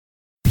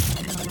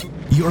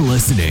You're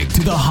listening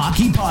to the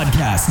Hockey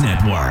Podcast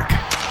Network.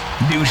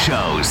 New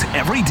shows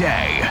every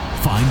day.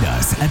 Find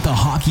us at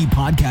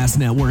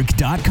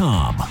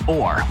thehockeypodcastnetwork.com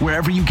or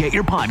wherever you get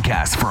your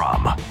podcasts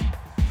from.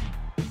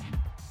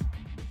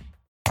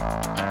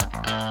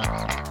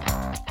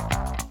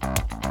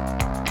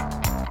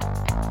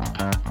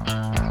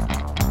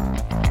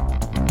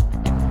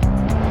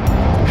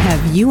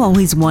 Have you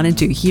always wanted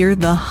to hear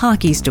the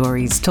hockey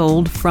stories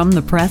told from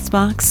the press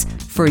box?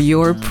 For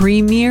your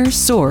premier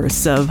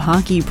source of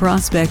hockey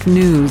prospect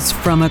news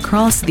from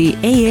across the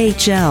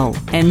AHL,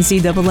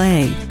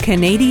 NCAA,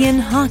 Canadian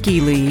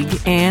Hockey League,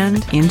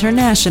 and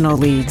international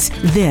leagues,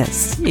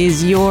 this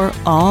is your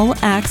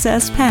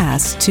all-access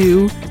pass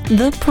to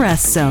The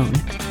Press Zone,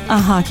 a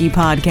hockey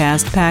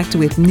podcast packed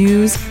with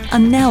news,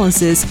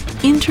 analysis,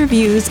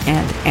 interviews,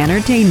 and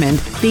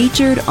entertainment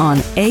featured on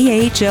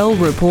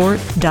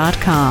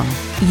AHLReport.com.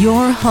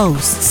 Your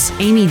hosts,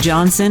 Amy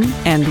Johnson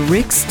and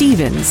Rick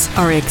Stevens,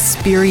 are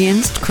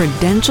experienced,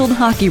 credentialed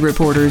hockey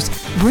reporters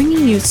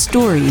bringing you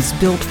stories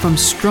built from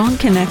strong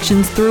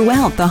connections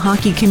throughout the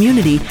hockey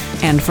community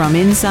and from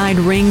inside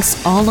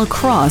rinks all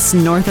across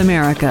North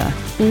America.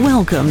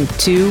 Welcome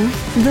to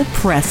The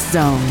Press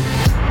Zone.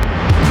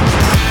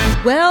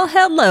 Well,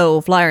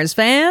 hello, Flyers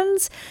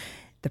fans.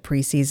 The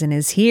preseason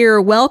is here.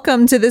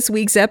 Welcome to this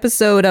week's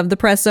episode of the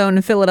Press Zone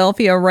in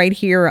Philadelphia, right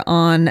here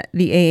on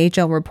the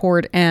AHL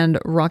Report and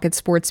Rocket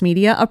Sports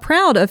Media, a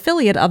proud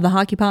affiliate of the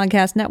Hockey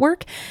Podcast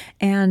Network.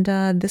 And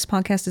this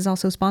podcast is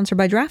also sponsored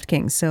by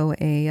DraftKings, so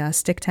a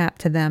stick tap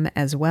to them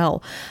as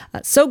well.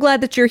 So glad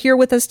that you're here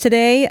with us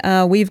today.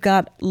 We've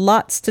got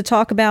lots to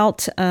talk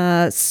about.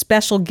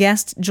 Special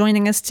guest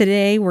joining us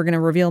today. We're going to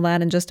reveal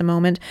that in just a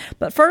moment.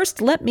 But first,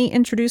 let me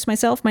introduce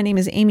myself. My name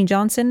is Amy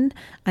Johnson.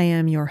 I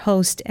am your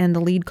host and the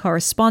lead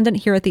correspondent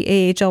here at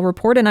the AHL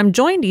Report, and I'm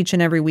joined each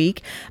and every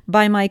week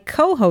by my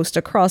co-host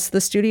across the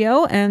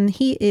studio, and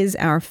he is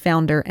our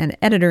founder and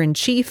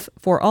editor-in-chief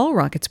for all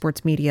Rocket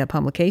Sports Media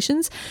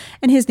publications,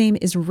 and his name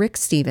is Rick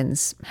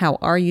Stevens. How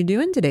are you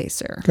doing today,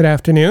 sir? Good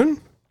afternoon.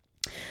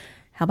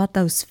 How about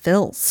those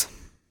Phils?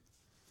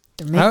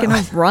 They're making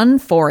a run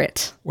for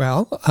it.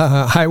 Well,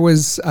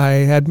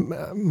 I had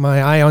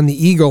my eye on the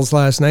Eagles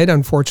last night,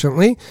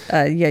 unfortunately.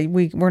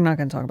 We're not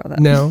going to talk about that.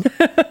 No.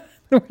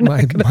 We're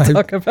not going to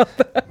talk about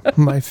that.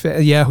 My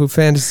Yahoo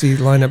Fantasy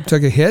lineup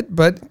took a hit,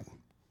 but,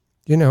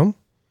 you know.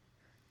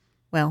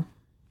 Well,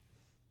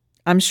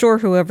 I'm sure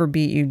whoever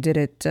beat you did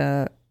it,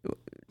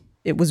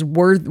 it was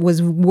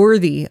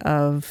worthy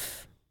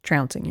of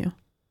trouncing you.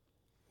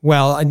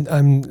 Well,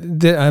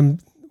 I'm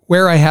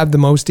where I have the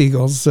most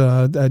Eagles,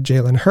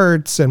 Jalen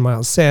Hurts and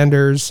Miles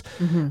Sanders,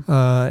 and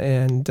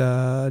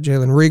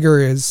Jalen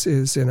Rieger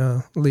is in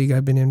a league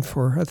I've been in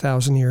for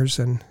 1,000 years,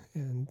 and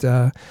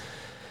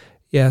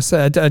yes,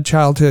 a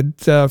childhood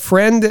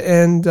friend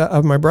and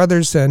of my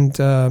brother's, and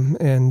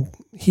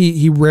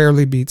he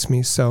rarely beats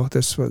me. So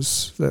this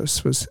was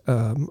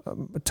a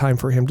time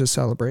for him to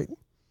celebrate.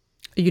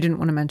 You didn't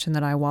want to mention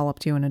that I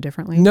walloped you in a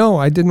different league? No,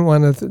 I didn't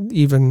want to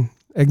even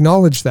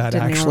acknowledge that.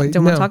 Didn't actually,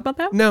 want to talk about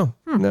that? No.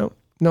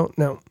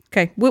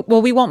 Okay.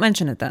 Well, we won't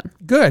mention it then.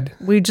 Good.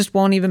 We just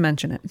won't even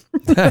mention it.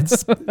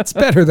 It's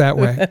better that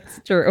way. That's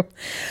true.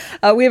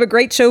 We have a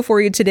great show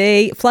for you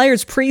today.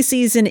 Flyers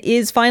preseason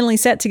is finally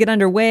set to get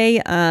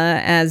underway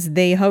as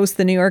they host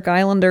the New York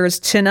Islanders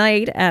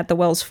tonight at the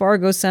Wells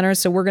Fargo Center.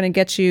 So we're going to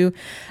get you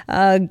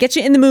in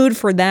the mood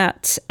for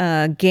that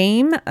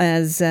game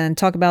and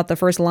talk about the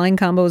first line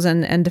combos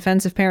and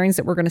defensive pairings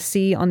that we're going to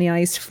see on the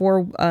ice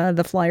for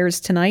the Flyers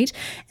tonight.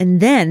 And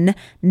then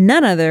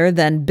none other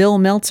than Bill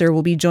Meltzer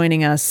will be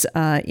joining us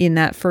in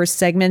that first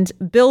segment.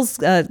 Bill's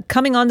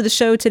coming onto the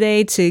show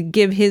today to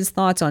give his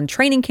thoughts on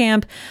training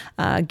camp,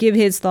 give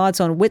his thoughts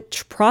on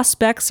which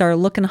prospects are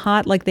looking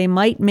hot like they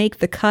might make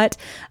the cut,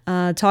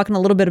 talking a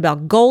little bit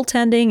about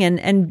goaltending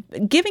and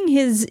giving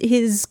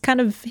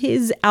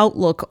his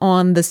outlook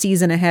on the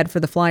season ahead for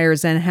the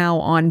Flyers and how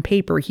on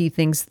paper he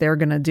thinks they're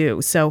going to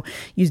do. So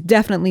you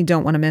definitely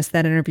don't want to miss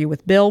that interview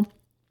with Bill.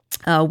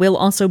 We'll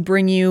also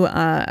bring you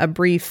a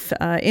brief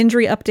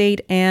injury update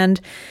and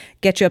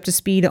get you up to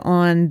speed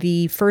on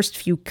the first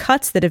few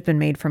cuts that have been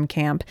made from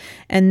camp.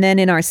 And then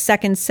in our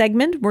second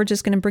segment, we're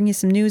just going to bring you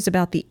some news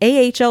about the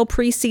AHL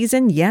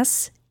preseason.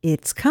 Yes,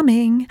 it's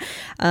coming,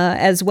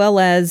 as well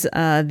as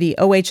the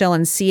OHL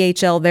and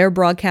CHL, their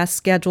broadcast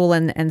schedule,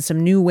 and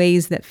some new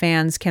ways that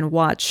fans can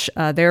watch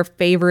their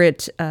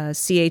favorite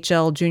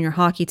CHL junior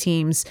hockey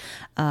teams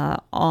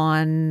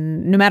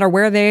on no matter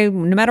where they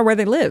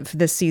live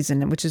this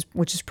season, which is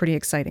pretty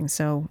exciting.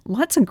 So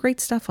lots of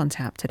great stuff on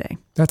tap today.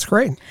 That's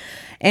great.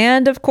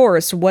 And of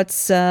course,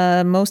 what's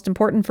most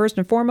important, first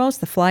and foremost,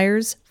 the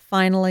Flyers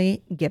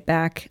finally get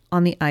back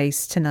on the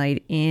ice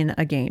tonight in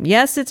a game.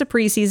 Yes, it's a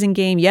preseason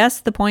game.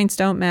 Yes, the points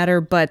don't matter,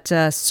 but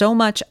so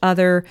many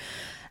other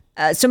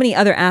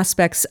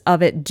aspects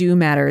of it do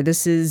matter.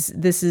 This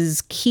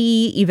is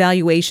key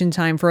evaluation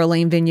time for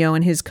Alain Vigneault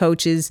and his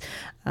coaches.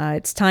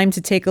 It's time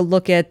to take a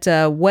look at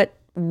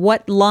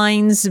what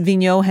lines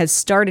Vigneault has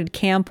started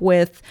camp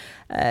with,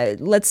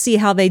 let's see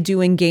how they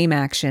do in game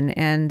action.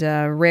 And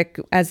Rick,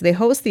 as they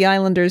host the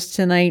Islanders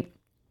tonight,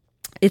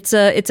 it's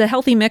a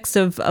healthy mix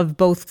of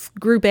both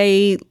Group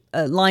A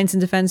lines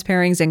and defense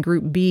pairings and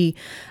Group B.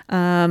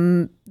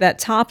 That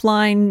top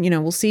line,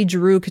 we'll see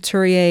Giroux,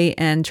 Couturier,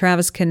 and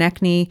Travis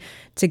Konechny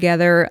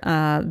together.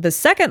 The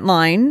second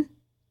line,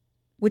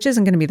 which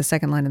isn't going to be the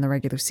second line in the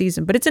regular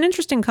season, but it's an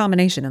interesting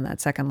combination in that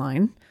second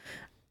line.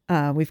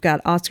 We've got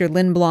Oscar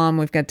Lindblom,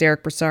 we've got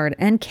Derek Brassard,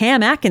 and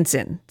Cam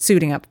Atkinson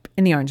suiting up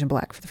in the orange and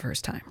black for the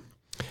first time.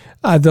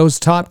 Those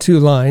top two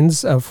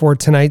lines for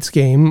tonight's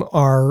game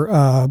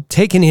are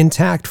taken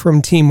intact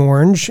from Team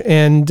Orange.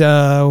 And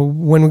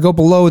when we go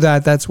below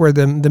that, that's where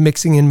the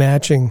mixing and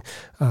matching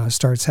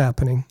starts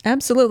happening.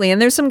 Absolutely. And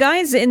there's some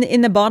guys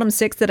in the bottom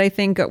six that I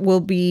think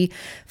will be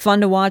fun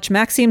to watch.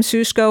 Maxim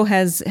Sushko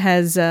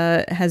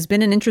has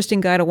been an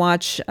interesting guy to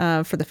watch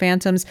for the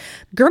Phantoms.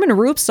 German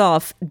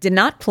Rupsov did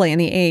not play in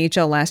the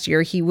AHL last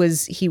year. He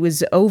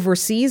was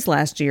overseas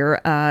last year.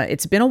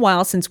 It's been a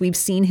while since we've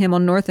seen him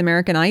on North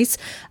American ice.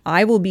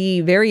 I will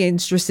be very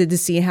interested to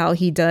see how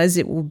he does.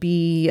 It would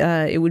be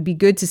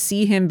good to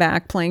see him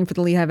back playing for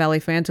the Lehigh Valley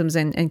Phantoms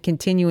and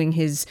continuing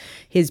his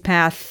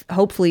path,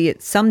 hopefully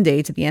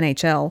someday, to the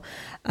NHL.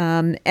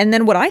 And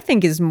then what I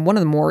think is one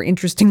of the more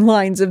interesting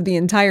lines of the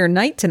entire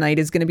night tonight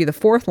is going to be the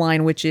fourth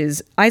line, which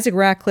is Isaac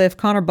Ratcliffe,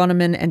 Connor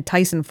Bunnaman, and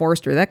Tyson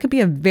Forster. That could be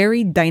a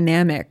very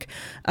dynamic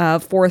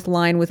fourth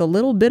line with a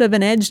little bit of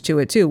an edge to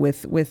it too,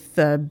 with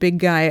big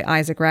guy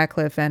Isaac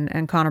Ratcliffe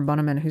and Connor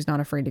Bunnaman, who's not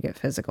afraid to get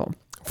physical.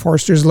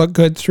 Forster's looked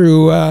good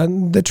through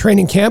the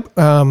training camp,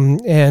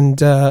 and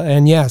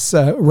yes,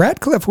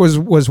 Ratcliffe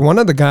was one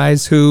of the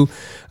guys who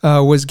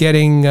was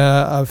getting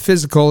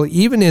physical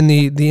even in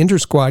the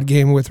inter-squad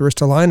game with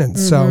Ristolainen.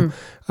 Mm-hmm.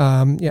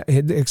 So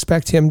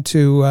expect him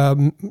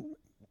to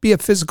be a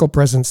physical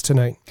presence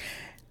tonight.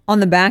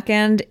 On the back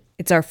end,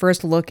 it's our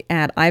first look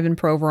at Ivan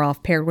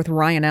Provorov paired with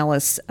Ryan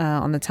Ellis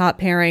on the top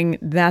pairing.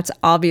 That's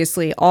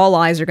obviously all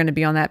eyes are going to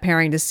be on that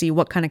pairing to see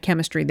what kind of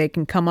chemistry they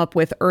can come up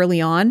with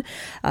early on.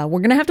 We're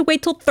going to have to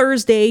wait till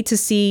Thursday to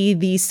see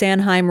the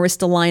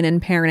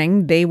Sanheim-Ristolainen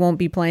pairing. They won't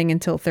be playing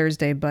until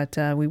Thursday, but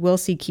we will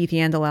see Keith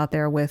Yandel out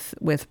there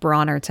with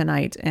Bronner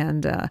tonight.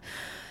 And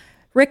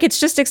Rick, it's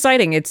just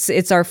exciting.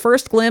 It's our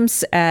first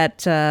glimpse at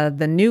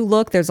the new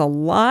look. There's a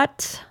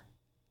lot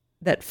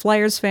that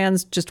Flyers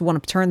fans just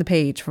want to turn the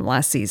page from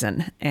last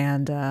season.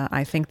 And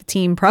I think the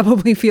team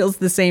probably feels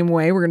the same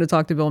way. We're going to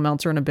talk to Bill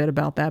Meltzer in a bit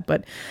about that,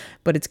 but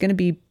it's going to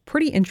be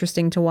pretty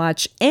interesting to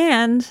watch.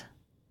 And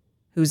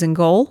who's in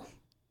goal?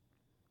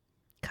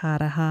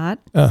 Kata Hot.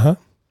 Uh-huh.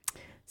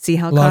 See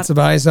how lots of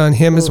eyes on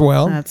him as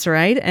well. That's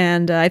right.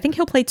 And I think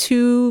he'll play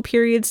 2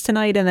 periods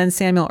tonight, and then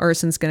Samuel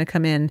Erson's going to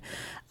come in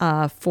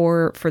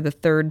for the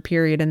third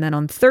period. And then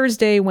on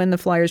Thursday, when the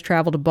Flyers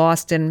travel to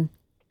Boston,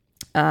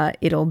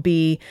 it'll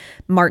be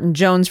Martin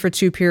Jones for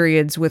 2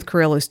 periods with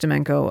Kirill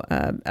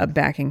Ustimenko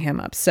backing him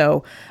up.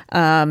 So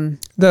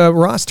the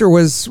roster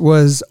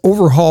was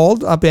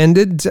overhauled,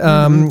 upended.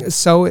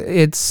 So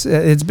it's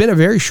been a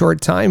very short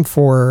time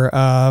for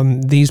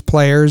these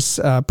players,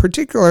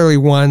 particularly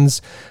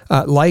ones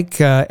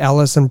like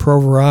Ellis and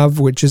Provorov,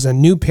 which is a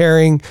new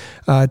pairing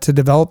to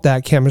develop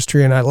that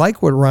chemistry. And I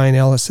like what Ryan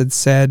Ellis had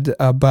said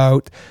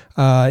about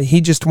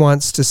he just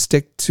wants to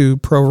stick to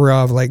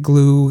Provorov like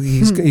glue.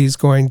 He's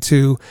going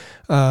to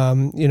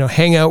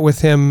hang out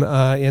with him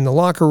in the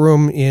locker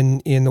room,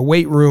 in the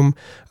weight room.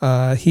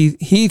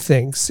 He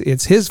thinks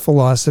it's his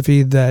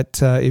philosophy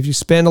that if you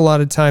spend a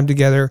lot of time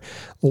together,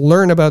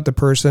 learn about the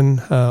person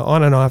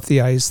on and off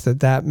the ice,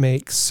 that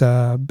makes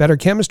better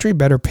chemistry,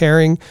 better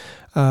pairing,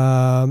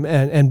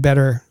 and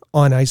better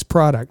on ice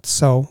product.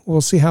 So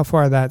we'll see how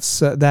far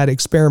that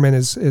experiment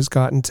is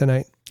gotten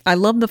tonight. I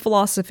love the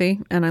philosophy,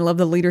 and I love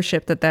the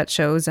leadership that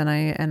shows, and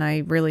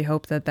I really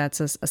hope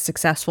that's a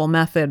successful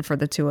method for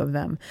the two of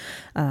them.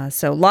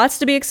 So lots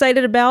to be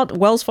excited about.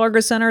 Wells Fargo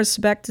Center is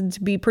expected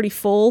to be pretty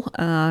full,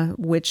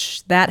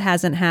 which that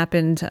hasn't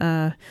happened,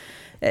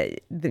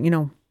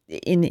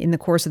 in the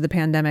course of the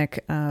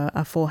pandemic,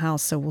 a full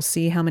house. So we'll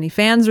see how many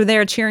fans are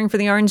there cheering for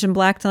the orange and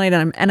black tonight,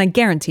 and I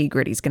guarantee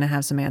Gritty's going to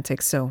have some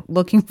antics. So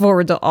looking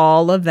forward to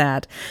all of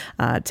that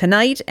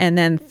tonight, and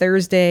then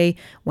Thursday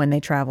when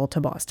they travel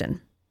to Boston.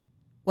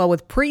 Well,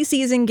 with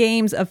preseason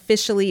games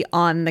officially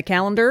on the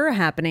calendar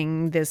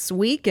happening this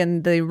week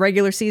and the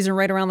regular season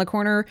right around the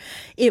corner,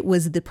 it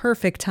was the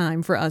perfect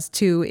time for us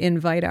to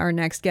invite our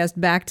next guest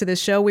back to the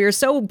show. We are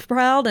so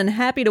proud and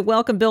happy to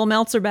welcome Bill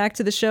Meltzer back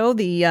to the show,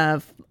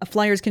 the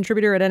Flyers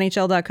contributor at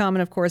NHL.com.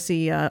 And of course,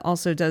 he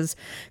also does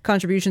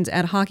contributions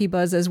at Hockey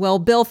Buzz as well.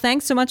 Bill,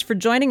 thanks so much for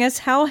joining us.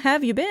 How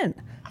have you been?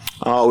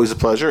 Always a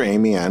pleasure,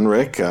 Amy and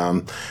Rick.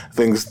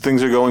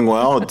 Things are going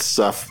well. It's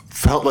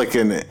felt like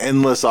an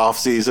endless off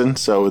season,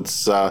 so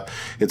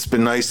it's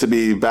been nice to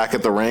be back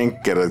at the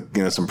rink,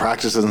 get some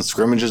practices and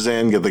scrimmages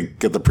in, get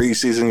the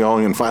preseason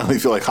going, and finally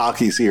feel like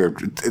hockey's here.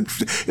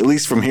 At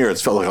least from here,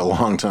 it's felt like a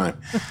long time.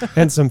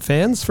 And some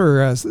fans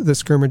for the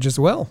scrimmage as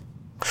well.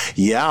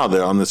 Yeah,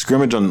 on the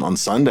scrimmage on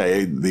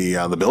Sunday,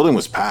 the building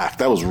was packed.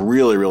 That was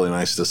really, really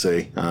nice to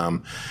see.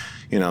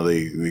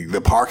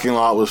 the parking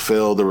lot was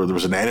filled. There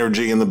was an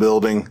energy in the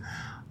building.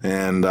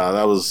 And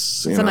that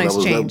was a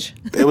nice change.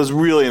 It was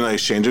really a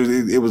nice change.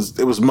 It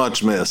was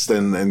much missed,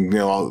 and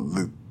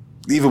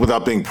even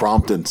without being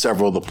prompted,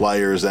 several of the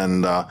players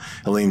and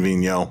Alain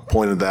Vigneault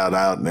pointed that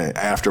out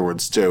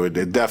afterwards too.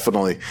 It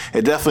definitely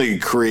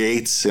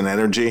creates an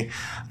energy,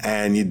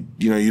 and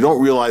you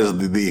don't realize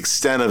the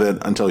extent of it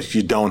until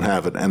you don't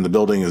have it, and the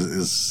building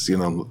is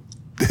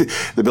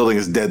the building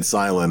is dead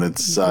silent.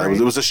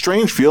 It was a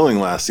strange feeling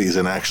last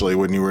season, actually,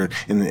 when you were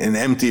in an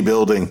empty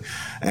building,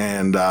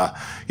 and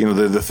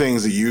the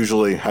things that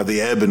usually have the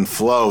ebb and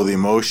flow, the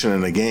emotion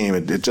in a game,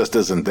 it just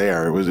isn't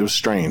there. It was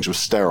strange. It was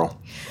sterile.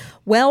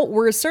 Well,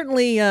 we're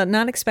certainly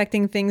not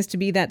expecting things to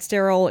be that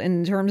sterile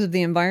in terms of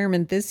the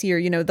environment this year.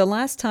 The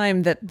last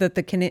time that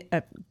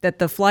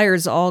the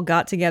Flyers all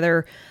got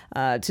together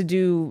to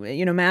do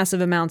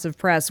massive amounts of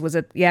press was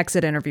at the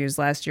exit interviews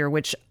last year,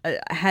 which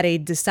had a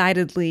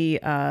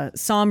decidedly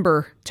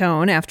somber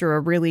tone after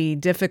a really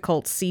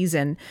difficult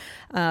season.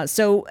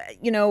 So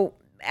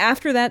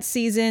after that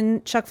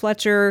season, Chuck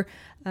Fletcher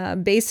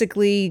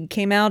basically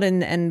came out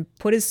and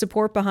put his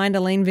support behind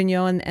Alain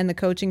Vigneault and the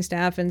coaching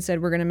staff and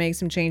said, we're going to make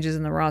some changes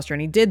in the roster.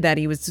 And he did that.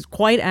 He was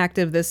quite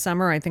active this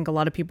summer. I think a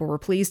lot of people were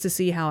pleased to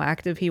see how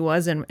active he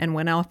was and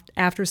went out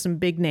after some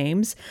big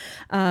names.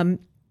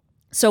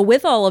 So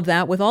with all of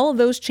that, with all of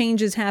those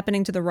changes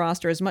happening to the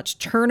roster, as much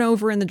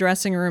turnover in the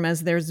dressing room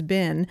as there's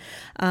been,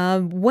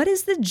 what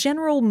is the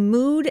general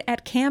mood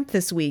at camp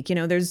this week?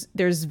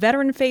 There's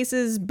veteran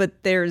faces,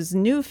 but there's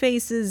new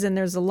faces, and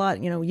there's a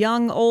lot,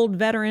 young, old,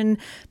 veteran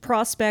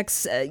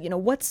prospects.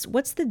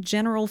 What's the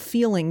general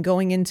feeling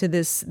going into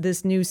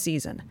this new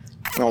season?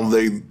 Well,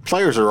 the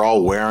players are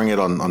all wearing it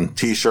on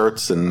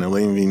T-shirts, and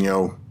Alain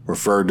Vigneault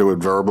referred to it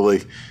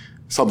verbally,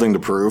 something to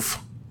prove.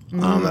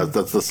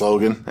 That's the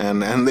slogan,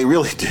 and they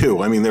really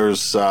do. I mean,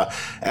 there's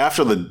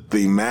after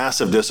the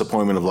massive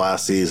disappointment of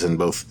last season,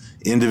 both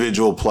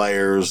individual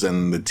players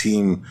and the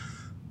team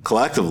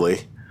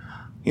collectively,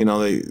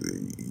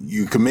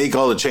 you can make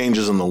all the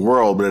changes in the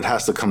world, but it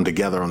has to come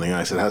together on the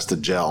ice. It has to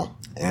gel,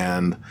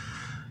 and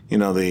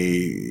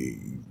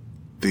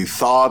the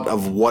thought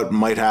of what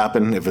might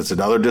happen if it's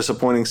another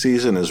disappointing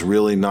season is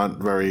really not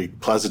very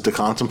pleasant to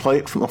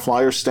contemplate from a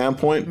Flyers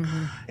standpoint.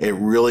 Mm-hmm. It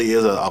really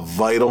is a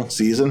vital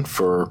season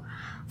for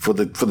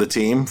the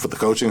team, for the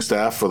coaching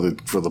staff, for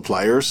the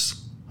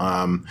players,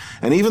 and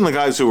even the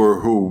guys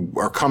who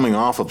are coming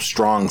off of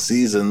strong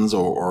seasons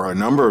or a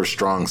number of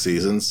strong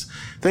seasons.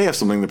 They have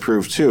something to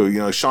prove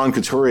too. Sean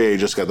Couturier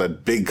just got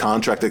that big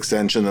contract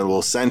extension that will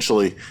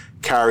essentially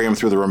carry him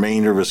through the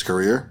remainder of his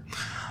career.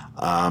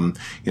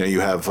 You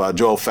have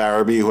Joel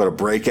Farabee, who had a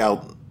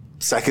breakout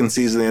second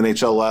season in the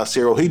NHL last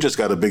year. Well, he just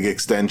got a big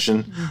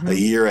extension, a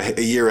year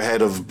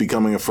ahead of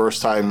becoming a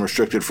first-time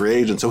restricted free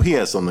agent. So he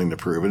has something to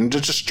prove, and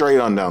just straight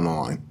on down the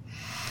line.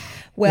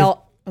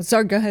 Well,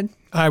 sorry, go ahead.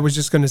 I was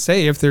just going to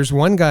say, if there's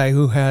one guy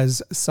who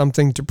has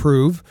something to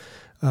prove,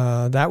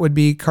 that would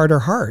be Carter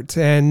Hart,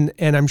 and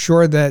I'm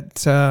sure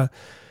that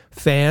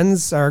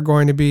fans are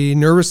going to be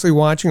nervously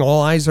watching.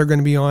 All eyes are going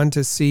to be on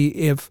to see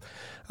if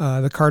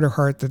the Carter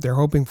Hart that they're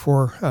hoping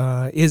for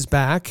is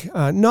back.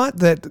 Not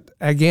that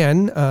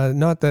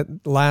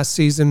last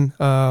season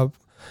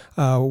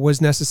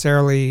was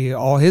necessarily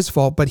all his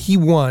fault, but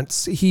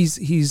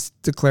he's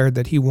declared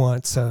that he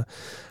wants a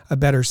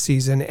better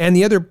season. And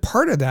the other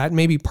part of that,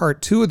 maybe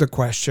part two of the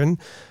question,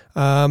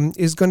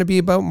 is going to be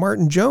about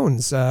Martin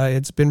Jones.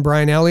 It's been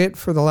Brian Elliott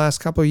for the last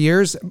couple of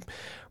years.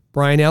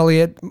 Brian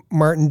Elliott,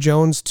 Martin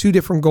Jones, two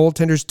different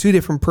goaltenders, two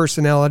different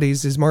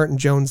personalities. Is Martin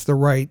Jones the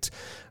right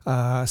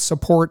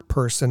support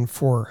person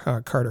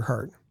for Carter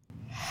Hart?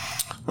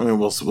 I mean,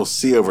 we'll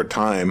see over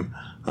time.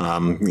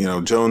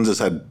 Jones has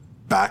had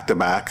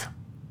back-to-back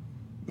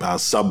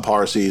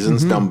subpar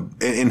seasons. Now,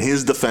 in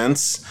his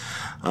defense,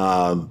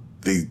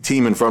 the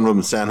team in front of him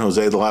in San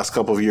Jose the last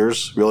couple of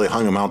years really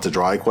hung him out to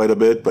dry quite a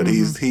bit, but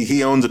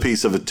he owns a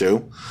piece of it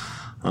too.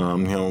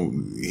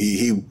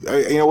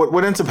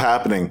 What ends up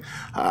happening,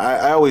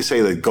 I always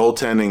say that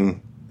goaltending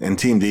and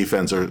team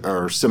defense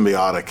are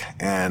symbiotic,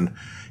 and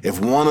if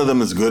one of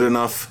them is good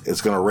enough,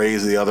 it's going to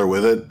raise the other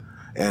with it.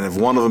 And if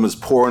one of them is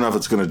poor enough,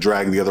 it's going to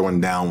drag the other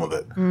one down with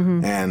it.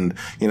 And,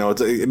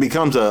 it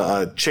becomes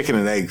a chicken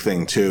and egg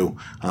thing, too.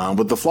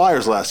 With the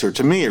Flyers last year,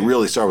 to me, it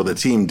really started with the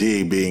Team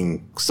D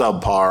being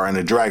subpar, and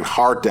it dragged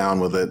Hart down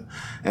with it.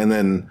 And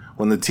then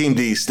when the Team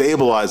D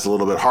stabilized a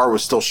little bit, Hart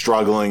was still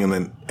struggling, and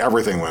then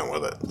everything went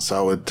with it.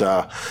 So it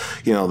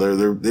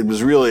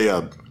was really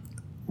a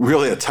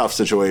tough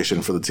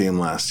situation for the team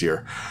last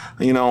year.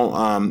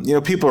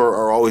 People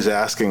are always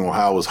asking, well,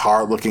 how was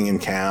Hart looking in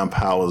camp?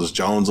 How was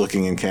Jones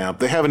looking in camp?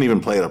 They haven't even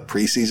played a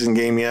preseason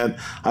game yet.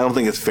 I don't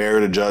think it's fair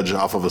to judge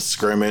off of a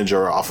scrimmage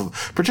or off of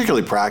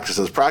particularly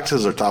practices.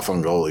 Practices are tough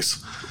on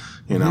goalies.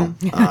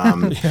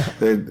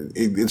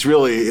 It's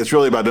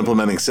really about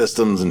implementing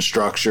systems and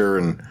structure,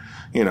 and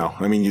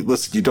I mean,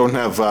 you don't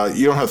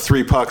have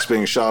 3 pucks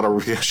being shot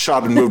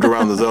and moved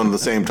around the zone at the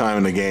same time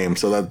in the game.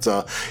 So that's,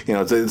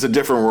 it's a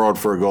different world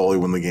for a goalie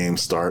when the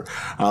games start.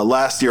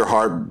 Last year,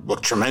 Hart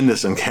looked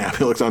tremendous in camp.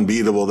 He looked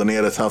unbeatable. Then he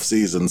had a tough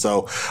season.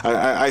 So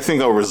I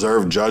think I'll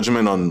reserve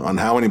judgment on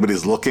how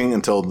anybody's looking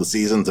until the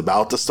season's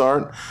about to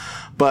start.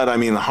 But I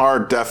mean,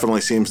 Hart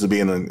definitely seems to be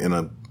in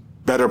a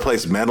better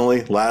place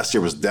mentally. Last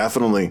year was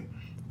definitely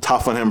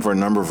tough on him for a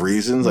number of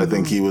reasons. I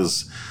think he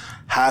was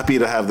happy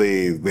to have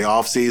the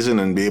off season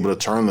and be able to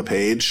turn the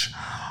page.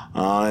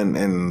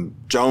 And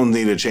Jones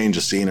needed a change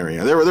of scenery.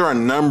 There are a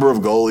number of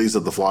goalies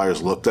that the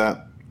Flyers looked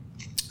at.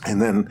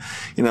 And then,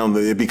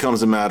 it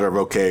becomes a matter of,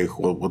 okay,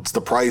 well, what's the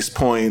price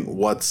point?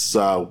 What's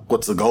the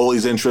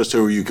goalie's interest?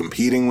 Who are you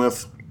competing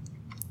with?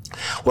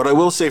 What I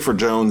will say for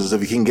Jones is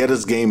if he can get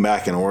his game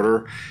back in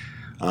order,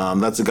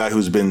 that's a guy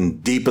who's been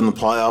deep in the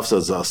playoffs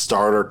as a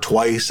starter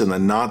twice in the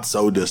not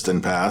so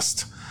distant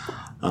past.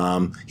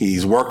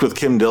 He's worked with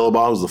Kim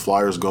Dillabaugh, who's the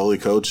Flyers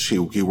goalie coach.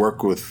 He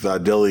worked with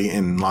Dilly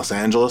in Los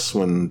Angeles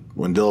when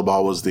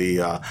Dillabaugh was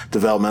the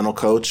developmental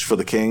coach for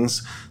the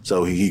Kings.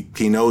 So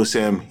he knows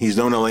him. He's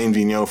known Alain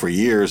Vigneault for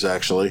years,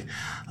 actually,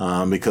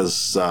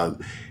 because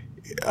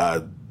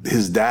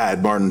his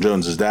dad, Martin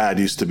Jones' dad,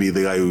 used to be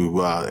the guy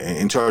who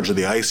in charge of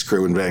the ice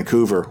crew in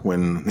Vancouver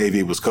when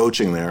Navy was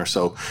coaching there.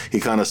 So he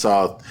kind of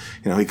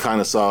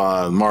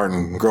saw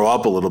Martin grow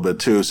up a little bit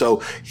too.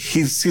 So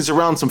he's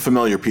around some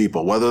familiar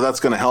people. Whether that's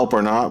going to help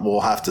or not,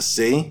 we'll have to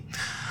see.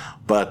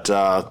 But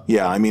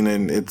I mean,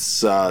 and it's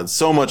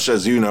so much,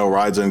 as you know,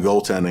 rides on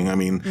goaltending. I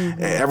mean,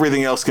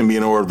 everything else can be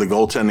in order. The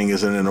goaltending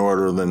isn't in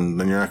order, then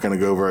you're not going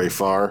to go very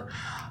far.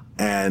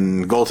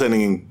 And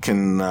goaltending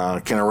can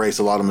erase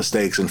a lot of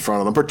mistakes in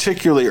front of them,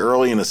 particularly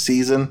early in a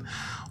season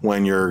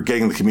when you're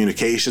getting the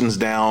communications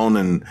down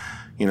and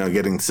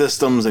getting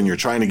systems and you're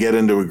trying to get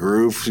into a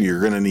groove.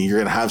 You're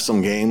gonna have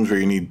some games where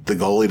you need the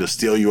goalie to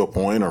steal you a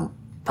point or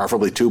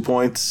preferably 2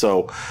 points.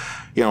 So,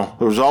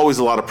 there's always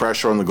a lot of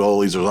pressure on the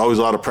goalies. There's always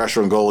a lot of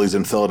pressure on goalies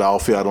in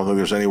Philadelphia. I don't think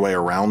there's any way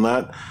around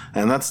that,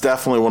 and that's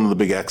definitely one of the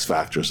big X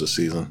factors this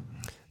season.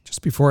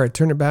 Just before I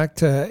turn it back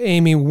to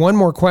Amy, one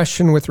more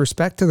question with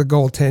respect to the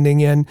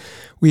goaltending. And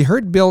we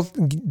heard Bill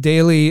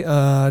Daly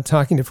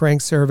talking to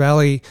Frank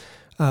Saravalli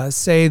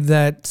say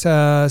that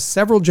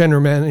several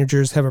general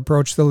managers have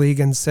approached the league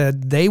and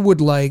said they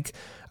would like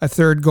a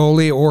third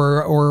goalie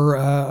or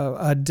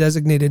a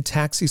designated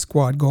taxi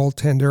squad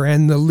goaltender.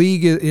 And the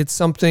league, it's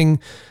something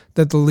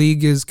that the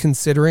league is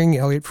considering.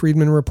 Elliot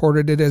Friedman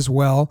reported it as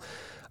well.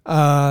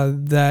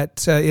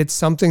 That it's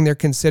something they're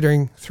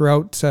considering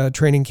throughout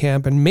training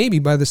camp, and maybe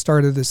by the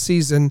start of the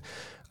season,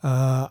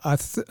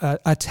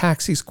 a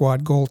taxi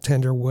squad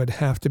goaltender would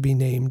have to be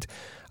named.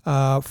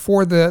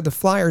 For the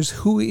Flyers,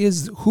 who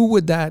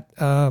would that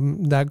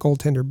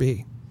goaltender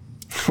be?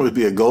 It would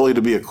be a goalie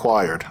to be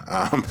acquired,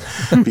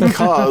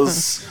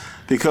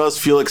 because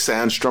Felix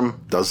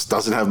Sandstrom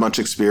doesn't have much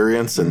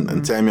experience,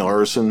 and Samuel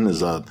Ersson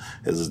is a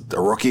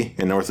rookie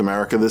in North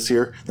America this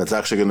year. That's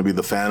actually going to be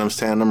the Phantoms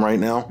tandem right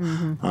now.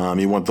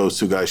 You want those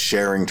two guys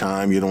sharing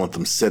time. You don't want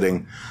them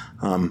sitting.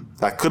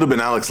 That could have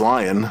been Alex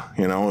Lyon,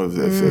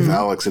 if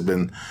Alex had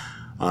been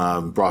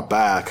brought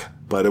back.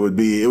 But it would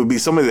be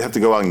somebody that have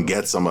to go out and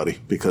get somebody,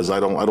 because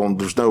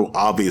there's no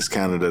obvious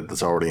candidate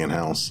that's already in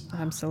house.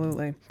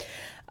 Absolutely.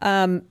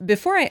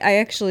 Before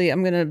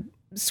I'm going to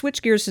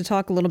switch gears to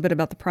talk a little bit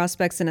about the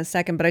prospects in a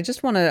second, but I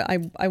just want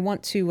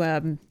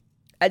to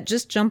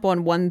just jump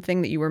on one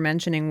thing that you were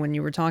mentioning when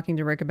you were talking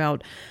to Rick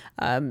about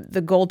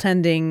the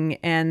goaltending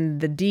and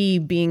the D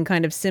being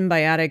kind of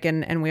symbiotic,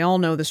 and we all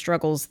know the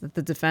struggles that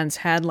the defense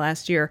had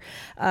last year.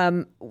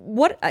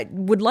 What I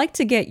would like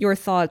to get your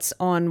thoughts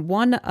on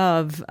one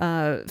of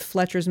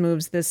Fletcher's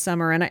moves this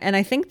summer, and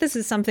I think this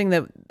is something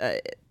that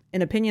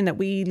an opinion that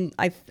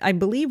I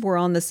believe we're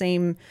on the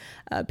same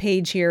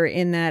page here,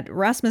 in that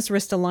Rasmus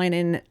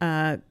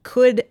Ristolainen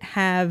could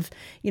have,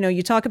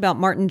 you talk about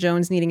Martin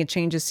Jones needing a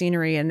change of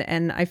scenery,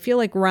 and I feel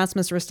like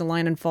Rasmus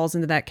Ristolainen falls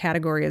into that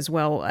category as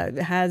well.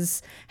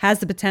 Has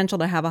the potential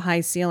to have a high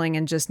ceiling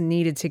and just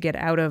needed to get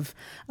out of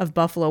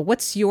Buffalo.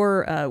 What's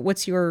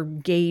your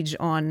gauge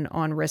on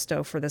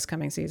Risto for this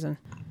coming season?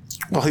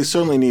 Well, he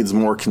certainly needs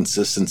more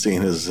consistency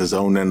in his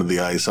own end of the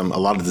ice. A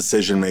lot of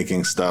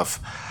decision-making stuff.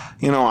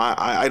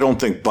 I don't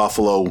think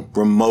Buffalo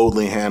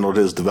remotely handled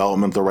his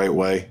development the right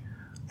way.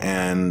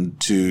 And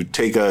to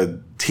take a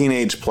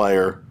teenage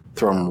player,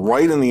 throw him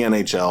right in the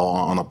NHL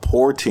on a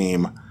poor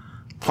team,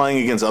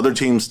 playing against other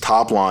teams'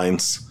 top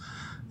lines,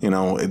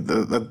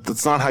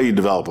 that's not how you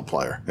develop a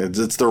player.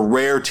 It's the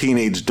rare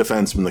teenage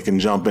defenseman that can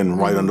jump in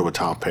right onto a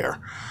top pair.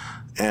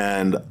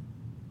 And,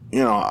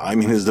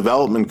 his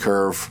development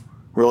curve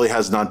really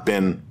has not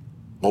been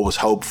what was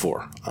hoped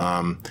for.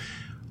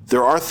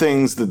 There are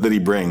things that he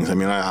brings.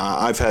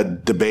 I've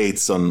had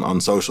debates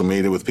on social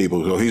media with people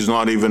who go, he's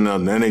not even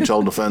an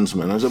NHL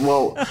defenseman. I said,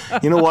 well,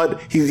 you know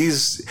what?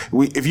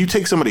 If you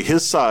take somebody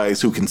his size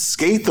who can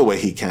skate the way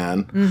he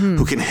can,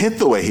 who can hit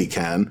the way he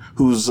can,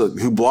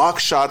 who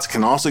blocks shots,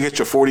 can also get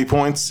you 40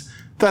 points,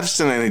 that's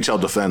an NHL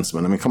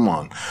defenseman. Come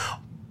on.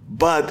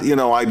 But,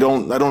 I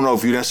don't know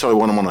if you necessarily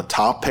want him on a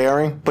top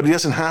pairing, but he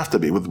doesn't have to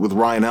be with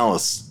Ryan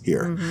Ellis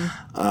here.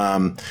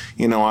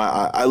 Mm-hmm.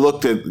 I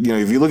looked at,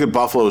 if you look at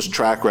Buffalo's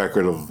track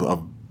record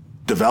of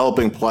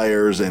developing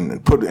players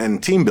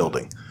and team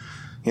building,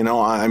 we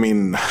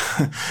can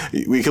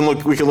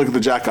look at the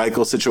Jack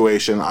Eichel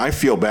situation. I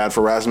feel bad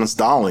for Rasmus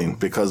Dahlin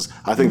because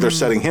I think they're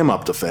setting him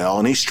up to fail,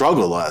 and he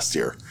struggled last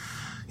year.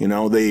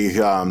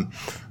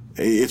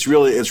 It's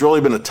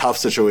really been a tough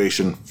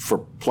situation for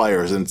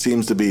players, and it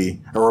seems to be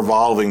a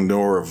revolving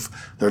door of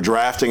they're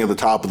drafting at the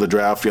top of the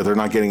draft, yet they're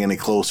not getting any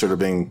closer to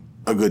being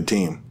a good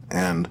team.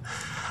 And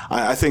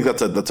I think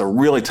that's a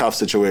really tough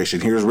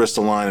situation. Here's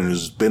Ristolainen,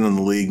 who's been in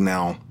the league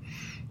now,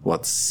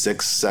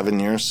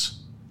 6-7 years,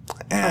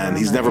 and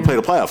he's never played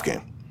a playoff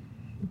game.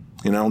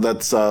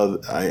 That's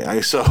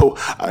I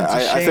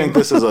think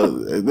this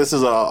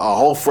is a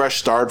whole fresh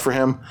start for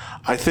him.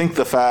 I think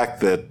the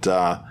fact that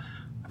I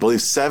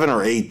believe 7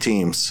 or 8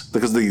 teams,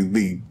 because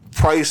the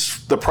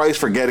price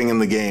for getting in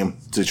the game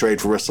to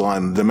trade for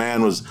Ristolainen, the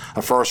demand was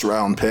a first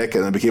round pick,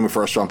 and it became a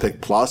first round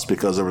pick plus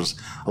because there was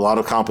a lot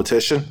of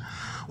competition.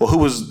 Well, who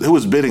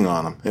was bidding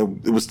on him?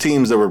 It was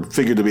teams that were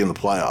figured to be in the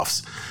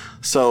playoffs.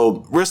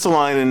 So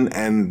Ristolainen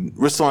and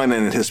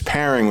his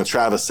pairing with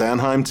Travis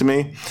Sanheim, to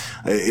me,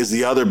 is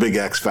the other big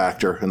X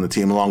factor in the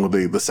team, along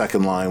with the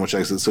second line, which I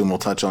assume we'll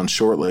touch on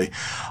shortly.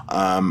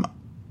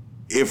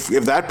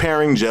 If that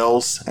pairing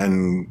gels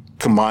and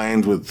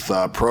combined with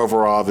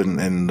Provorov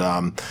and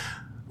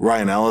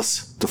Ryan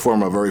Ellis to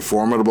form a very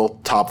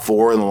formidable top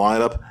 4 in the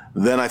lineup,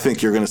 then I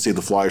think you're going to see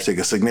the Flyers take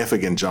a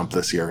significant jump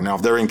this year. Now,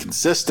 if they're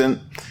inconsistent,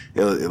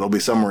 it'll be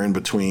somewhere in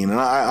between. And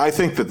I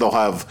think that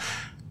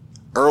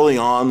early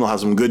on, they'll have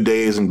some good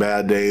days and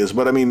bad days.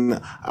 But,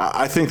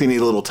 I think they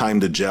need a little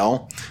time to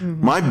gel.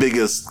 Mm-hmm.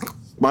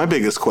 My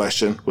biggest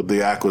question with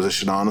the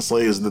acquisition,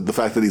 honestly, is the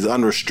fact that he's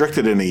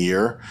unrestricted in a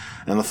year,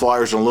 and the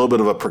Flyers are in a little bit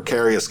of a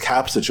precarious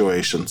cap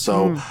situation.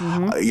 So,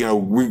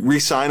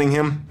 re-signing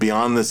him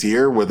beyond this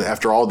year,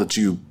 after all that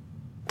you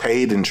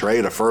paid in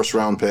trade, a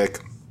first-round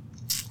pick,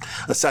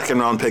 a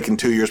second-round pick in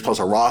 2 years, plus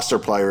a roster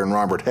player in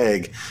Robert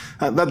Haig,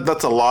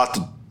 that's a lot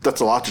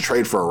to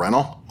trade for a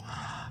rental.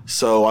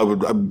 So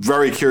I'm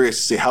very curious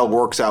to see how it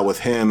works out with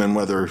him and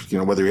whether he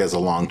has a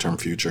long-term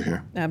future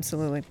here.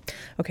 Absolutely.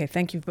 Okay,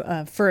 thank you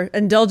for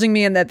indulging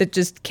me in that. That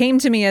just came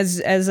to me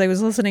as I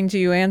was listening to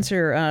you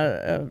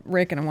answer,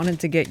 Rick, and I wanted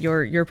to get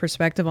your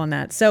perspective on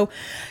that. So,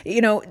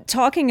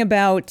 talking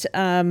about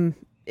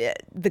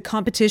the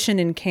competition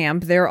in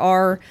camp, there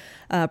are,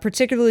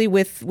 particularly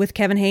with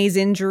Kevin Hayes'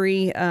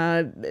 injury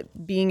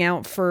being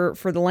out for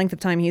the length of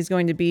time he's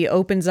going to be,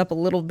 opens up a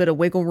little bit of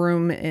wiggle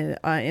room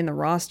in the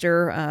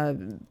roster,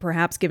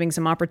 perhaps giving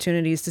some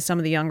opportunities to some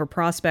of the younger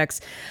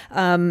prospects.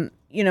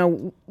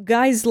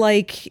 Guys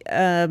like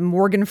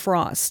Morgan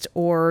Frost,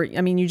 or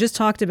you just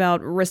talked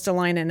about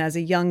Ristolainen as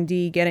a young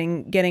D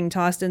getting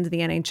tossed into the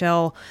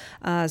NHL,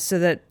 so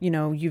that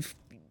you've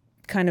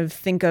kind of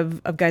think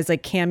of guys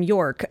like Cam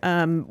York.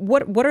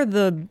 What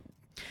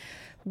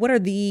are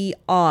the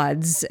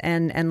odds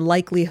and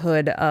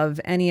likelihood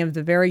of any of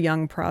the very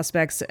young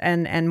prospects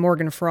and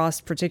Morgan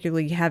Frost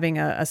particularly having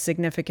a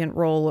significant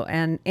role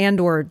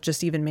and or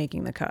just even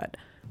making the cut?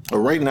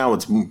 Well, right now,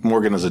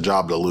 Morgan has a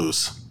job to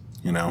lose.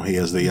 He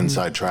has the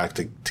inside track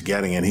to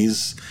getting it.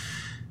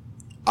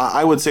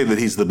 I would say that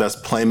he's the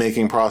best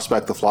playmaking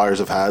prospect the Flyers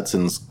have had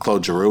since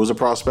Claude Giroux was a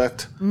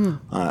prospect.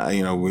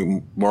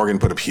 Morgan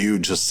put up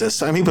huge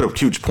assists. He put up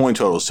huge point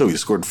totals too. He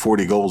scored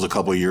 40 goals a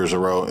couple of years in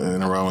a row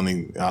in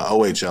the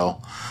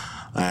OHL,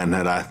 and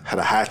had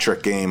a hat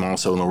trick game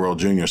also in the World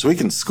Junior. So he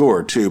can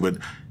score too, but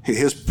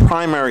his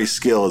primary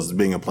skill is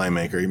being a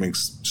playmaker. He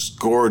makes just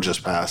gorgeous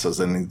passes,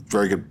 and he's a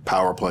very good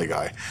power play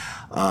guy.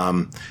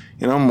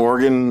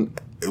 Morgan,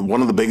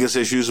 one of the biggest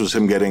issues was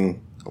him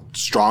getting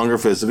stronger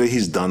physically.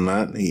 He's done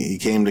that. He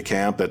came to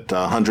camp at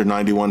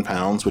 191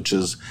 pounds, which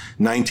is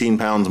 19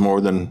 pounds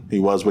more than he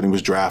was when he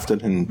was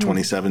drafted in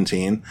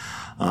 2017.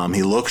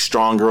 He looks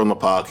stronger on the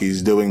puck.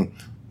 He's doing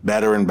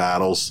better in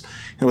battles.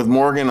 And with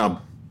Morgan,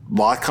 a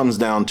lot comes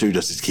down to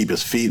just to keep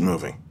his feet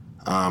moving.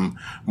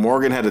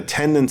 Morgan had a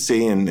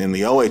tendency in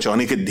the OHL,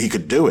 and he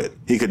could do it.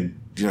 He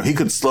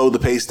could slow the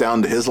pace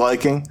down to his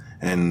liking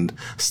and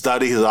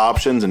study his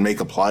options and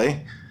make a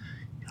play.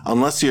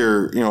 Unless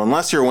you're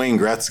Wayne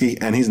Gretzky,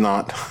 and he's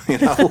not,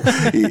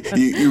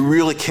 you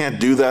really can't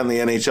do that in the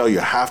NHL. You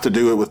have to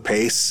do it with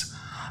pace,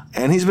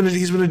 and he's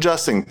been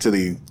adjusting to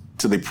the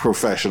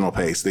professional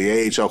pace.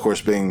 The AHL, of course,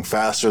 being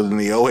faster than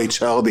the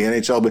OHL, the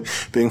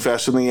NHL being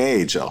faster than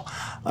the AHL.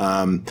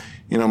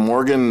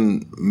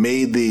 Morgan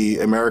made the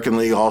American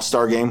League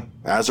All-Star game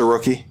as a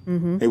rookie.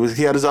 Mm-hmm.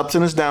 He had his ups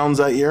and his downs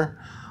that year.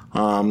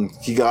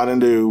 He got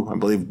into, I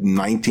believe,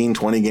 19,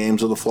 20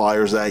 games with the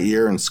Flyers that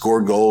year and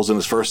scored goals in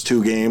his first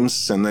 2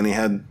 games. And then he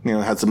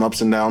had some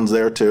ups and downs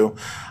there too.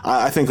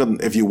 I think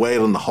if you weigh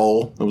it on the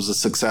whole, it was a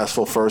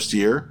successful first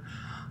year.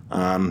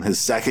 His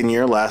second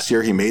year, last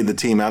year, he made the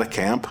team out of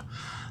camp.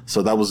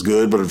 So that was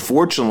good. But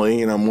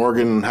unfortunately,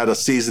 Morgan had a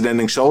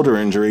season-ending shoulder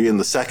injury in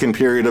the second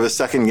period of his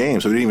second game.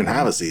 So he didn't even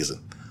have a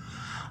season.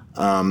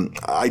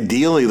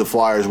 Ideally, the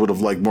Flyers would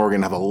have liked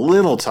Morgan to have a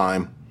little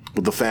time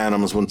with the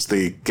Phantoms once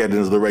they get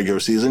into the regular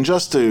season,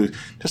 just to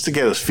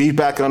get his feet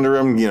back under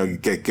him,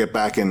 get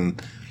back in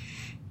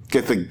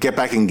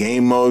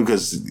game mode,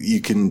 because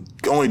you can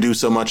only do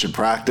so much in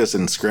practice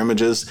and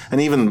scrimmages, and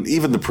even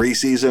the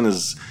preseason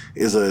is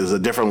a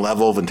different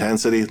level of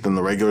intensity than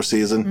the regular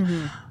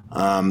season.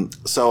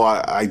 So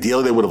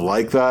ideally they would have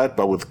liked that,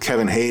 but with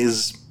Kevin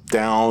Hayes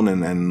down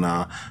and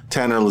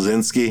Tanner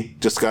Lazinski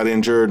just got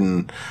injured,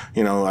 and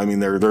they're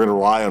going to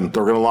rely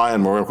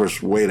on Morgan. Of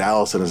course, Wade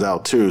Allison is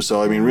out too,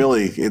 so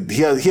really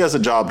he has a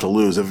job to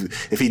lose.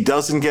 If he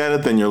doesn't get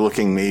it, then you're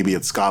looking maybe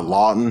at Scott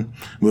Lawton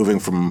moving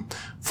from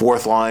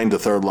fourth line to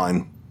third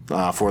line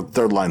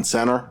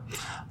center.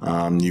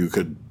 You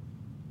could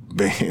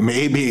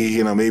maybe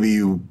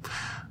you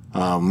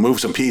move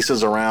some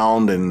pieces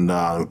around, and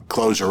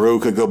Claude Giroux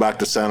could go back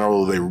to center,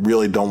 although they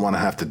really don't want to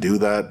have to do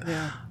that.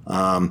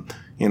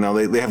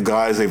 They have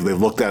guys they've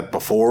looked at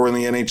before in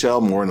the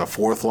NHL, more in the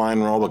fourth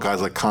line role, but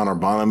guys like Connor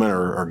Bunneman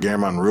or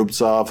German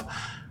Rubtsov.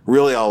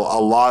 Really, a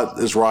lot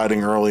is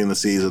riding early in the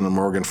season in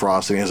Morgan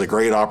Frost, and he has a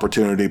great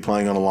opportunity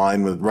playing on a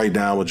line right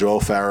now with Joel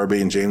Farabee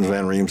and James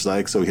Van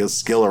Riemsdyk, so he has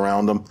skill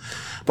around him.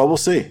 But we'll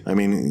see.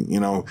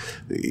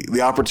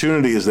 The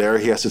opportunity is there.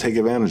 He has to take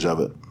advantage of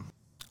it.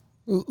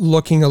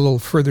 Looking a little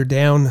further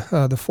down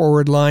the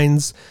forward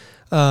lines,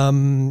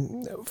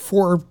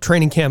 4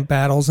 training camp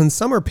battles, and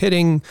some are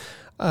pitting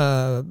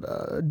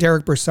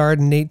Derek Brassard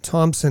and Nate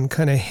Thompson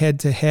kind of head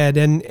to head,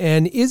 and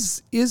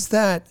is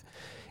that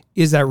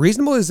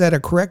reasonable? Is that a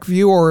correct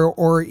view,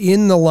 or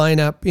in the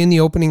lineup, in the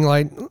opening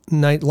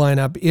night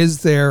lineup,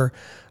 is there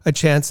a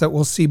chance that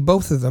we'll see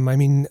both of them? I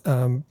mean,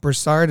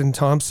 Brassard and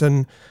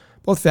Thompson,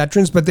 both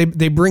veterans, but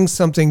they bring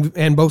something,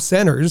 and both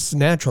centers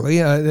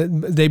naturally,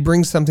 they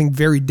bring something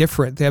very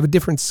different. They have a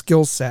different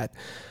skill set.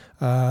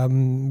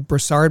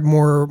 Brassard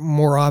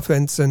more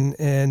offense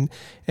and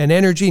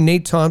energy.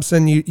 Nate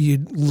Thompson,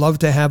 you'd love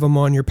to have him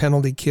on your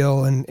penalty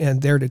kill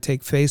and there to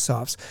take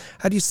faceoffs.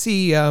 How do you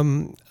see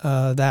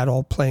that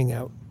all playing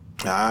out?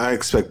 I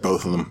expect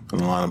both of them in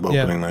the lineup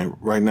opening night.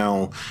 Right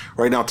now,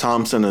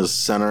 Thompson is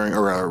centering,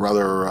 or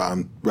rather,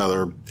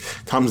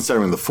 Thompson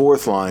centering the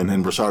fourth line,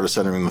 and Brassard is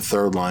centering the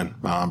third line.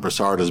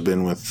 Brassard has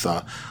been with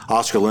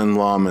Oscar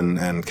Lindblom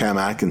and Cam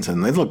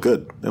Atkinson. They look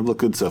good. They've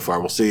looked good so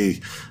far. We'll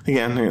see.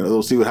 Again,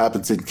 we'll see what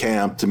happens in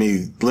camp. To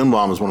me,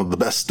 Lindblom is one of the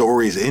best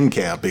stories in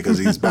camp because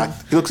he's back.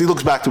 He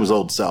looks back to his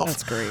old self.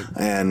 That's great.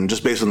 And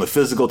just based on the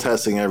physical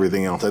testing and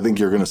everything else, I think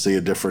you're going to see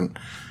a different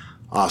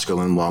Oscar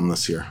Lindblom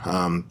this year.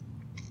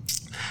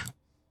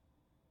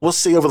 We'll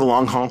see over the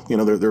long haul. There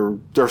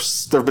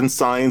have been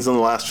signs in the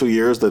last few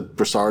years that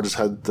Brassard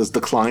has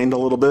declined a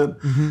little bit.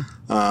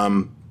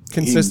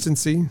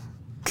 Consistency.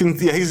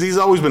 He's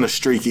always been a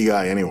streaky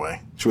guy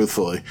anyway,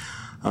 truthfully.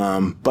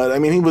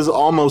 But he was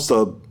almost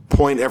a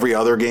point every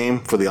other game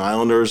for the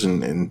Islanders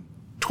in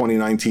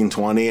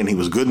 2019-20, and he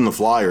was good in the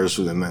Flyers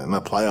in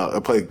the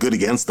playoff. Played good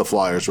against the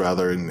Flyers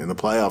rather in the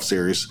playoff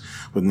series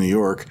with New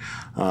York.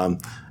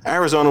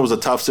 Arizona was a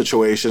tough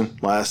situation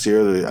last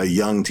year. A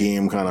young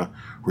team kind of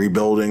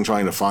rebuilding,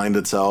 trying to find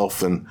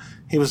itself, and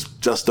he was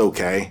just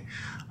okay.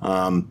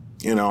 Listen,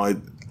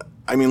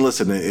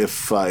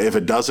 if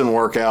it doesn't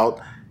work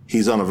out,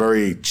 he's on a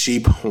very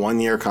cheap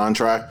 1-year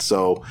contract,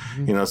 so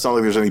it's not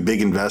like there's any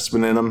big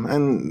investment in him.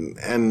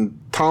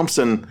 And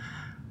Thompson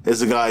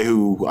is a guy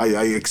who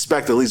I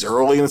expect at least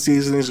early in the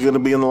season he's going to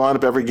be in the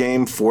lineup every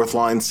game, fourth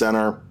line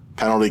center,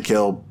 penalty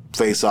kill,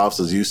 face-offs,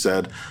 as you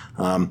said.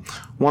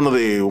 One of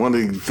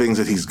the things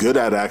that he's good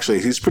at,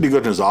 actually, he's pretty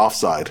good in his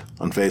offside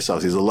on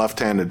face-offs. He's a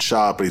left-handed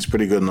shot, but he's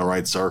pretty good in the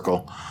right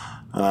circle.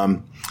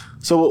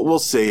 So we'll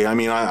see.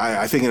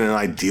 I think in an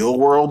ideal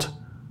world,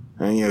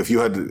 and if you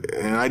had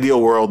an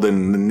ideal world,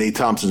 then Nate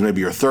Thompson's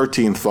maybe your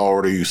 13th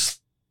forward, or you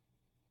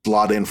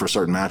slot in for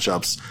certain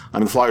matchups.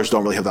 The Flyers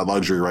don't really have that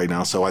luxury right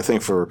now. So I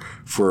think for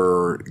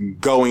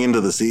going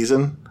into the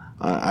season,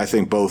 I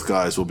think both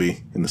guys will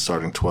be in the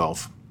starting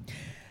 12.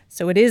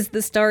 So it is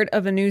the start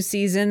of a new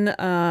season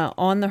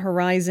on the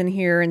horizon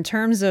here in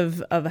terms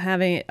of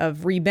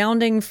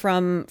rebounding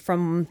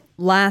from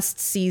last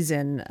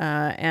season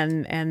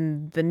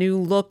and the new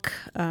look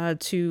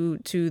to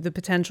the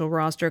potential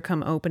roster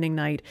come opening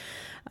night.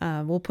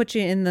 We'll put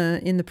you in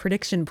the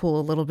prediction pool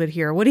a little bit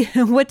here.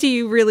 What do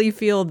you really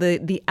feel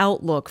the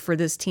outlook for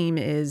this team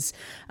is,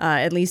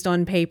 at least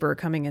on paper,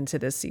 coming into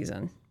this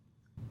season?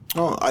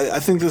 Well, I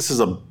think this is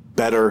a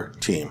better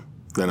team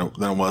than it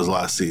was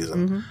last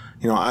season. Mm-hmm.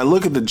 I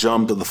look at the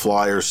jump that the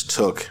Flyers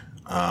took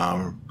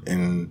from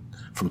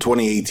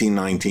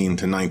 2018-19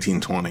 to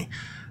 19-20.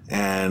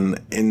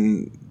 And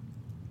in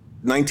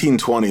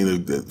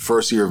 19-20, the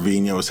first year of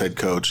Vigneault as head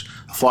coach,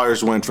 the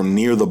Flyers went from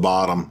near the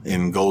bottom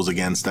in goals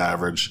against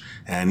average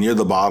and near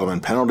the bottom in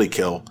penalty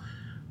kill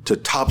to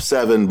top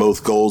 7,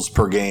 both goals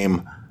per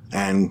game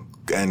and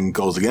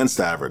goals against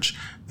average.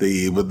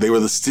 They were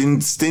the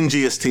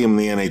stingiest team in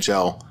the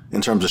NHL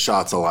in terms of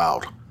shots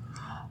allowed.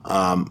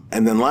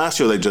 And then last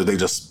year they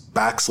just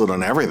backslid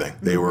on everything.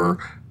 They were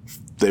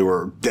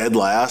dead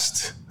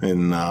last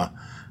in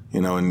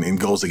in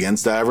goals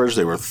against average.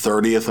 They were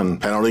 30th in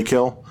penalty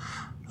kill.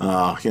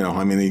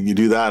 You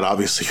do that,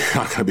 obviously you're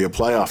not going to be a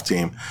playoff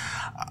team.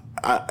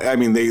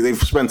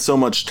 They've spent so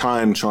much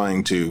time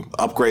trying to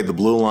upgrade the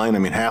blue line. I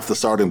mean, half the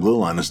starting blue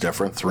line is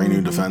different. 3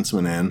 new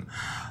defensemen in.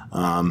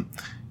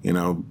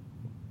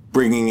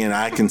 Bringing in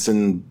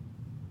Atkinson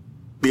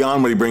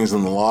beyond what he brings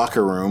in the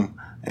locker room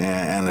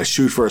and a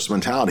shoot first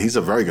mentality. He's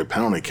a very good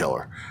penalty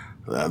killer.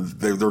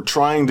 They're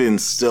trying to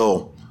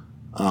instill,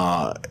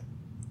 a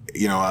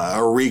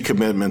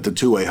recommitment to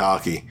two-way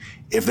hockey.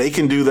 If they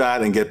can do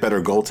that and get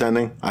better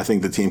goaltending, I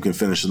think the team can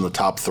finish in the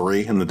top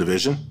 3 in the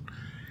division.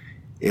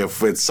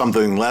 If it's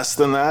something less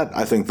than that,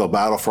 I think they'll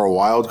battle for a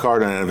wild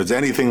card. And if it's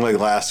anything like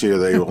last year,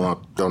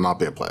 they'll not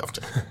be a playoff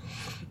team.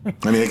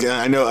 I mean, again,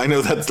 I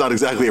know that's not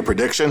exactly a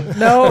prediction.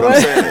 No,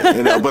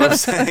 but I'm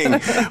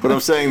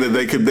saying that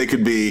they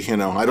could be.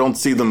 I don't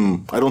see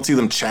them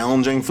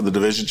challenging for the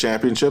division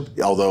championship.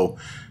 Although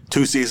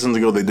 2 seasons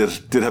ago they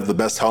did have the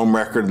best home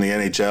record in the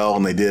NHL,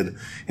 and they did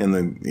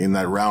in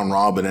that round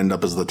robin end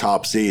up as the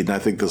top seed. And I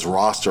think this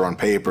roster on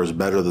paper is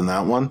better than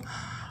that one.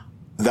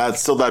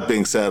 That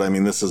being said, I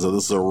mean, this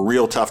is a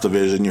real tough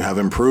division. You have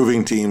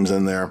improving teams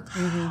in there.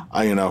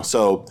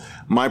 So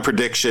my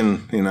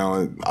prediction,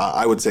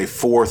 I would say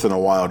 4th in a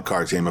wild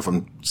card team if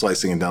I'm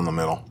slicing it down the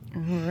middle.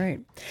 All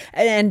right.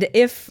 And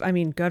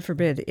God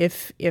forbid,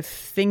 if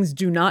things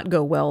do not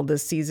go well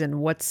this season,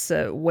 where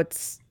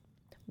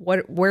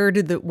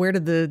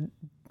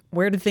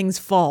do things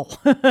fall?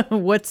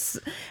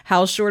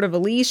 How short of a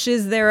leash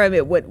is there? I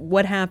mean,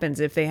 what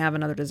happens if they have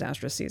another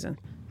disastrous season?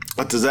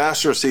 A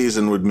disastrous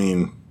season would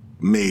mean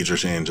major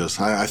changes.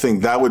 I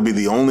think that would be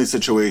the only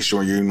situation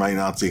where you might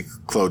not see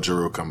Claude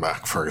Giroux come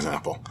back, for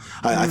example.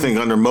 I think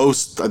under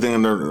most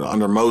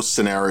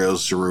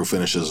scenarios, Giroux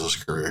finishes his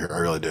career. I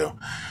really do.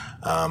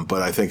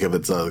 But I think if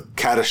it's a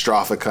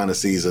catastrophic kind of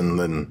season,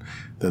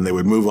 then they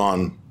would move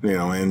on.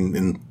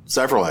 In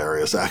several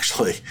areas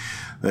actually.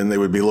 Then they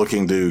would be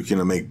looking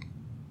to make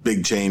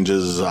big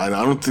changes. I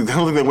don't think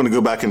they want to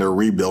go back into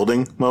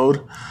rebuilding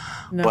mode.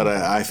 No. But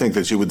I think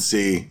that you would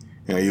see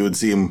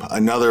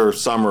another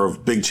summer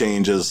of big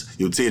changes.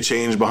 You would see a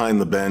change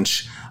behind the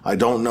bench. I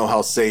don't know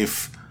how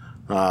safe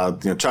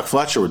Chuck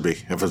Fletcher would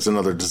be if it's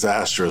another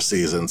disastrous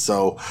season.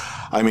 So,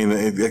 I mean,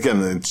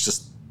 again, it's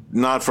just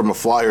not from a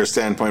Flyers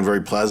standpoint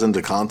very pleasant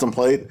to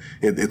contemplate.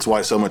 It's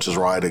why so much is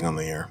riding on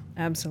the year.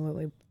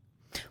 Absolutely.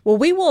 Well,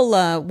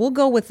 we'll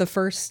go with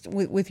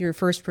with your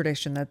first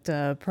prediction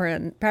that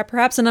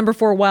perhaps a number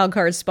 4 wild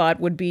card spot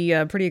would be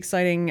pretty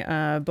exciting,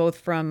 both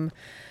from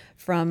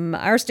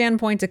our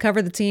standpoint to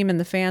cover the team and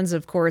the fans,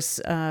 of course,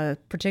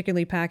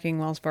 particularly packing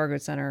Wells Fargo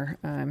Center.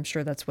 I'm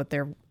sure that's what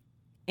they're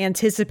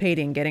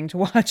anticipating getting to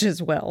watch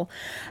as well.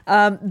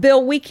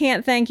 Bill, we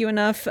can't thank you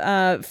enough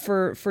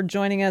for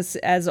joining us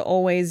as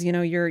always.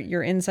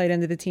 Your insight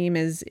into the team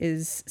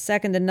is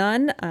second to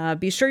none.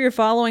 Be sure you're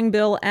following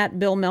Bill at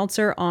Bill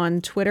Meltzer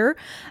on Twitter.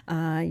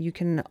 You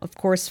can of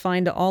course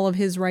find all of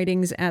his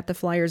writings at the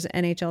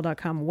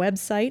FlyersNHL.com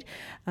website.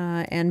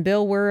 And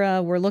Bill,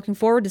 we're looking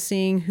forward to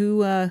seeing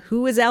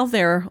who is out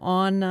there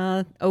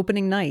on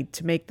opening night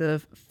to make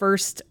the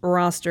first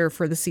roster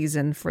for the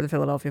season for the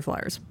Philadelphia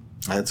Flyers.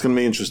 It's going to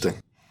be interesting.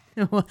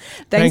 Well,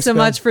 thanks so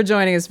much for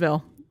joining us,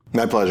 Bill.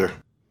 My pleasure.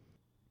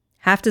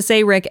 Have to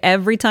say, Rick,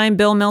 every time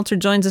Bill Meltzer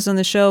joins us on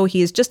the show,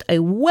 he is just a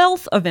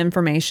wealth of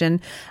information.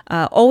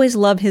 Always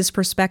love his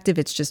perspective.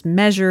 It's just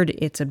measured.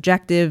 It's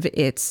objective.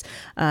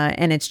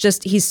 And it's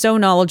just, he's so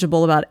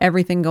knowledgeable about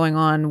everything going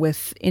on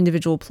with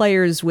individual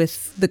players,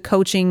 with the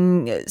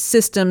coaching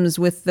systems,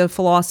 with the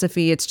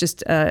philosophy. It's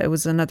just, it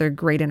was another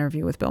great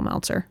interview with Bill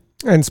Meltzer.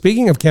 And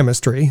speaking of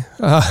chemistry,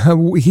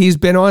 he's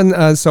been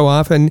on so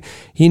often,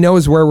 he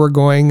knows where we're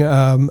going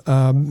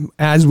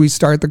as we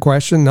start the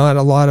question. Not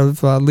a lot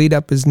of lead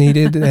up is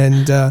needed.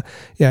 And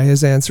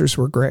his answers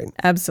were great.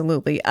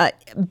 Absolutely.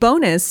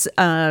 Bonus,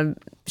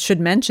 should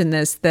mention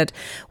this, that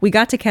we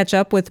got to catch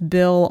up with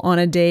Bill on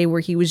a day where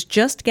he was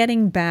just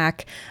getting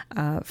back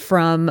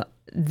from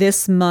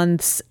this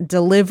month's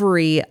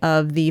delivery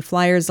of the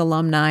Flyers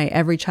alumni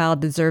Every Child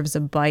Deserves a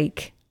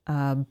Bike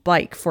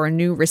for a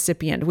new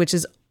recipient, which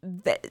is,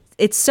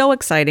 it's so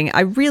exciting.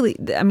 I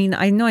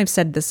know I've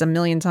said this a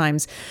million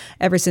times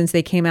ever since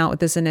they came out with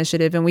this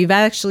initiative, and we've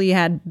actually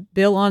had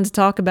Bill on to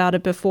talk about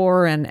it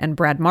before, and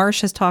Brad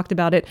Marsh has talked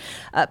about it.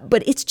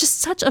 But it's just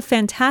such a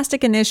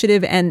fantastic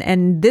initiative.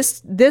 And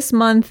this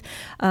month,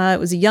 it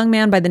was a young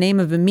man by the name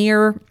of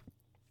Amir.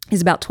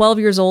 He's about 12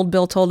 years old,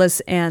 Bill told us,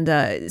 and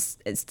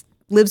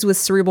lives with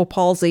cerebral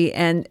palsy,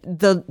 and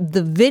the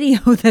video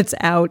that's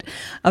out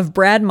of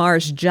Brad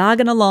Marsh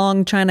jogging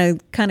along, trying to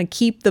kind of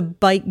keep the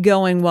bike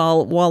going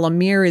while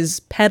Amir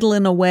is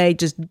pedaling away,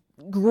 just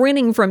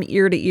grinning from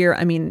ear to ear.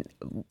 I mean,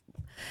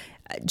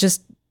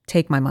 just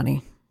take my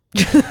money.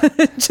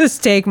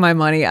 Just take my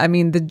money. I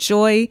mean, the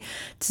joy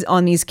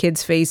on these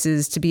kids'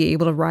 faces to be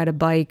able to ride a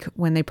bike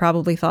when they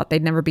probably thought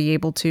they'd never be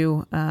able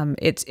to.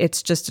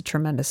 It's just a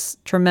tremendous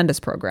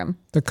program.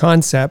 The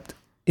concept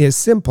is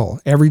simple.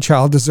 Every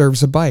child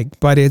deserves a bike,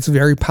 but it's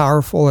very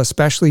powerful,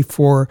 especially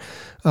for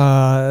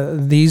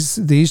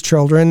these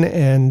children.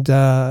 And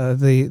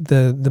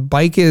the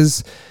bike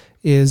is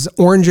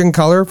orange in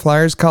color,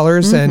 Flyers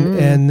colors,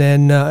 and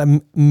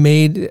then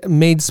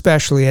made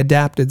specially,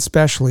 adapted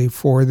specially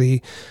for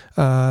the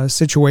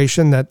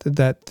situation that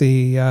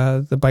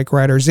the bike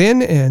rider's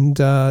in. And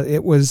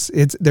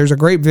there's a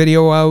great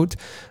video out,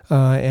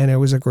 and it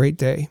was a great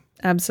day.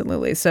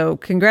 Absolutely. So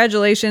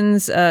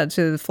congratulations to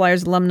the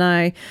Flyers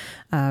alumni,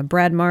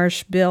 Brad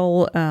Marsh,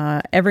 Bill,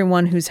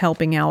 everyone who's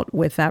helping out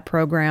with that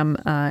program.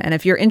 And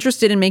if you're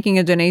interested in making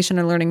a donation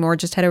or learning more,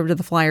 just head over to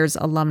the Flyers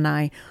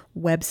alumni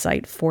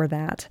website for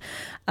that.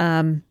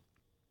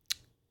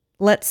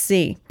 Let's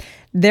see.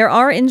 There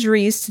are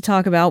injuries to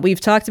talk about.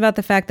 We've talked about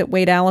the fact that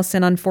Wade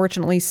Allison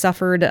unfortunately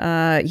suffered.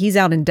 He's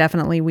out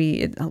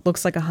indefinitely. It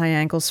looks like a high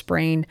ankle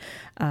sprain.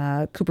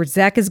 Cooper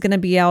Zek is going to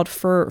be out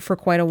for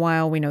quite a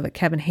while. We know that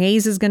Kevin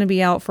Hayes is going to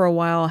be out for a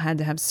while, had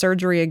to have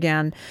surgery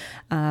again.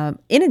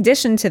 In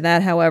addition to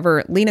that,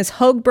 however, Linus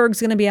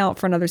Högberg's going to be out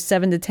for another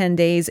 7 to 10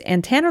 days.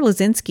 And Tanner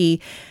Laczynski,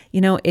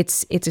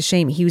 it's a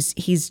shame.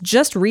 He's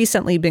just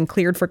recently been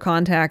cleared for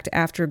contact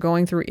after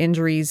going through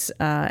injuries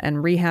and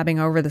rehabbing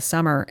over the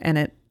summer.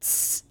 And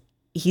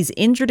he's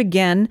injured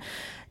again.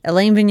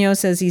 Alain Vigneault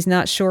says he's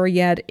not sure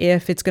yet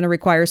if it's going to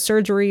require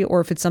surgery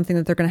or if it's something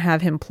that they're going to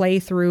have him play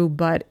through,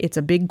 but it's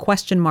a big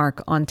question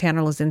mark on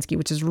Tanner Laczynski,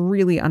 which is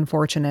really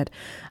unfortunate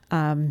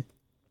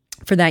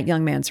for that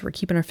young man. So we're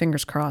keeping our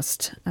fingers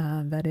crossed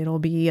that it'll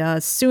be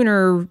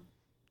sooner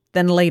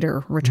than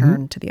later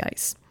return to the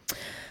ice.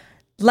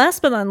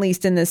 Last but not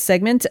least in this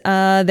segment,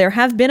 there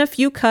have been a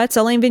few cuts.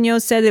 Alain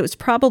Vigneault said it was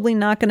probably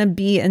not going to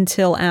be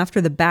until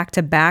after the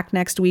back-to-back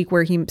next week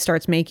where he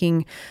starts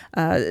making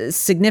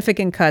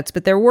significant cuts.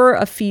 But there were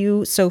a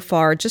few so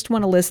far. Just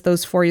want to list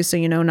those for you so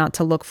you know not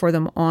to look for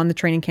them on the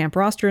training camp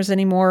rosters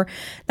anymore.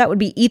 That would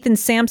be Ethan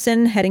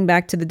Sampson heading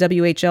back to the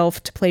WHL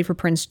to play for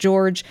Prince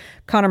George.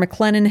 Connor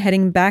McLennan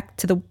heading back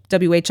to the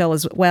WHL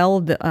as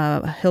well.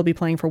 He'll be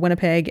playing for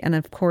Winnipeg. And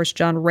of course,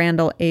 John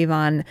Randall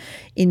Avon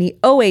in the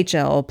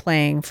OHL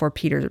playing for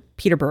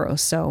Peterborough.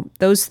 So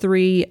those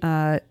three,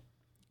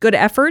 good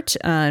effort.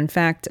 In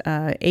fact,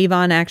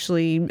 Avon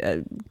actually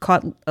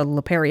caught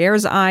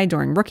LaPerriere's eye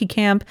during rookie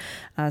camp.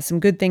 Some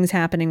good things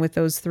happening with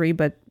those three,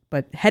 but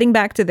heading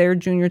back to their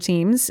junior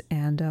teams,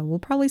 and we'll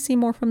probably see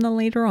more from them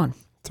later on.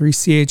 3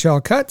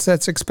 CHL cuts,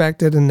 that's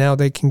expected, and now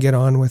they can get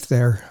on with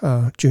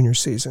their junior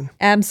season.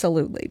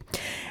 Absolutely.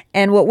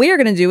 And what we are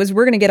going to do is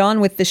we're going to get on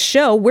with the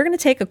show. We're going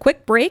to take a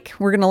quick break.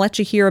 We're going to let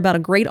you hear about a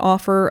great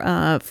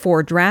offer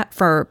from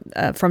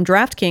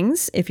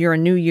DraftKings. If you're a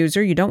new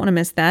user, you don't want to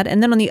miss that.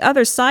 And then on the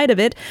other side of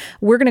it,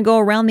 we're going to go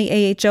around the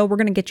AHL. We're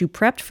going to get you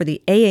prepped for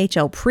the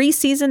AHL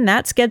preseason.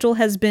 That schedule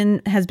has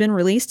been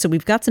released, so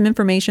we've got some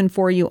information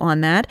for you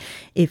on that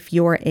if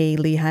you're a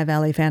Lehigh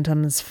Valley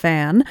Phantoms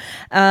fan.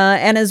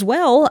 And as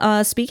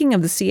well, speaking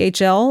of the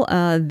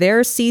CHL,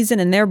 their season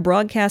and their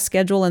broadcast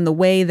schedule and the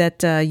way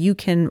that you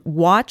can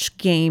watch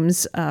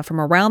games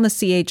from around the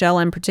CHL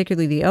and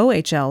particularly the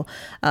OHL.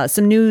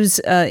 Some news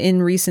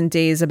in recent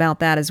days about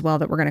that as well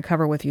that we're going to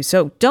cover with you.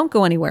 So don't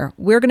go anywhere.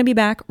 We're going to be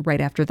back right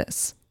after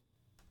this.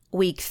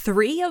 Week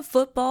 3 of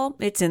football,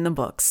 it's in the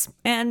books.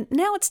 And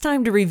now it's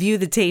time to review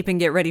the tape and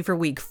get ready for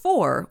Week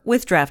 4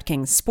 with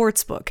DraftKings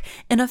Sportsbook,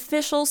 an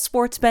official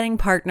sports betting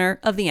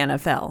partner of the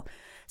NFL.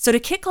 So to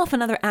kick off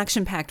another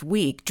action-packed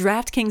week,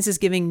 DraftKings is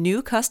giving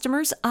new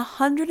customers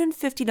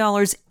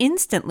 $150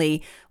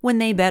 instantly when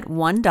they bet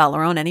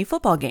 $1 on any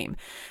football game.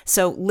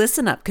 So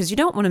listen up, because you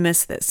don't want to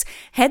miss this.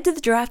 Head to the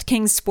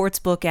DraftKings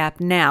Sportsbook app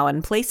now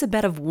and place a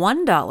bet of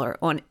 $1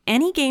 on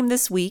any game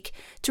this week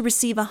to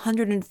receive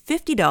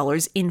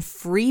 $150 in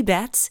free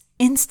bets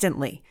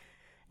instantly.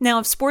 Now,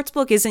 if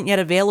Sportsbook isn't yet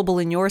available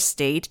in your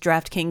state,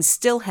 DraftKings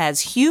still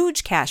has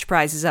huge cash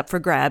prizes up for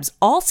grabs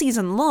all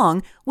season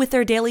long with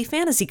their daily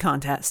fantasy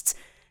contests.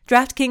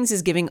 DraftKings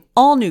is giving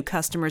all new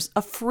customers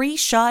a free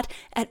shot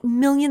at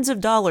millions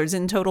of dollars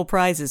in total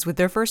prizes with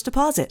their first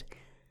deposit.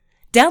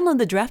 Download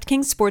the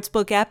DraftKings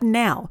Sportsbook app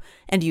now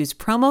and use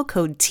promo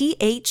code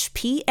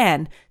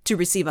THPN to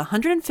receive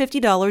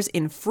 $150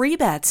 in free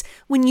bets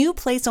when you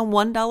place a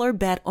 $1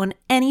 bet on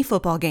any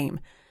football game.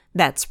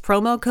 That's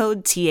promo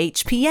code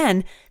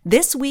THPN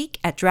this week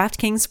at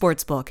DraftKings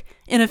Sportsbook,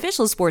 an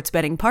official sports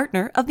betting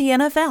partner of the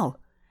NFL.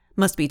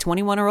 Must be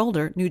 21 or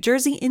older, New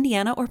Jersey,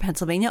 Indiana, or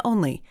Pennsylvania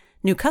only.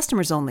 New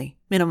customers only.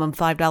 Minimum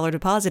 $5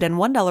 deposit and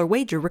 $1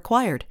 wager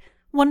required.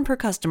 One per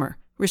customer.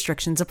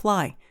 Restrictions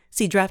apply.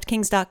 See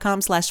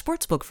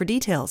DraftKings.com/sportsbook for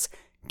details.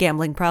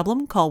 Gambling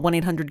problem? Call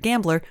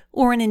 1-800-GAMBLER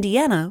or in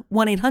Indiana,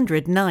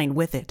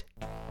 1-800-9-WITH-IT.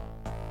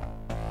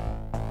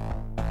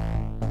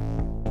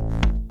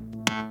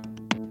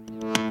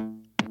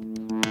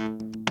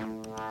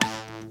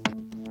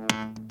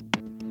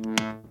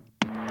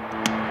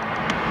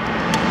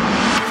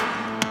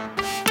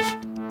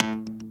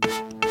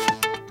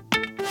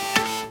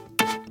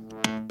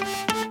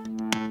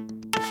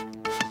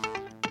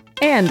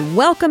 And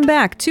welcome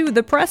back to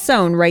the Press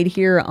Zone right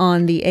here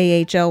on the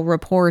AHL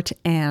Report.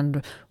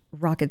 And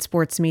Rocket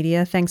Sports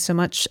Media. Thanks so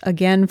much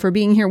again for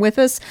being here with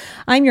us.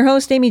 I'm your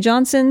host, Amy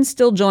Johnson,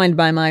 still joined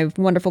by my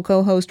wonderful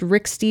co-host,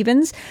 Rick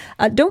Stevens.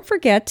 Don't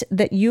forget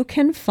that you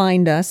can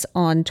find us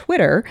on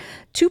Twitter,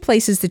 two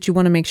places that you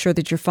want to make sure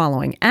that you're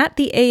following. At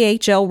the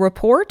AHL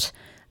Report.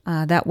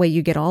 That way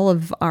you get all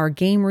of our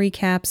game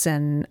recaps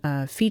and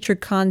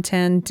featured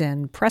content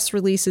and press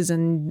releases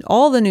and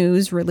all the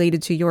news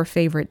related to your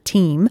favorite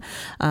team,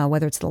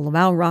 whether it's the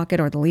Laval Rocket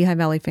or the Lehigh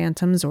Valley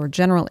Phantoms or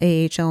general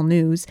AHL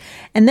news.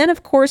 And then,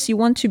 of course, you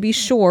want to be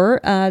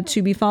sure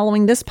to be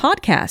following this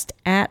podcast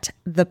at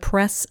The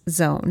Press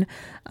Zone.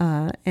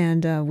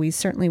 And we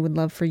certainly would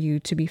love for you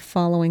to be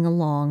following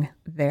along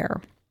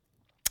there.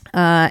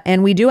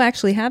 And we do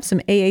actually have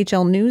some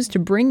AHL news to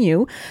bring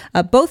you.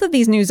 Both of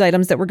these news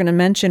items that we're going to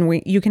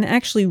mention, you can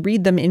actually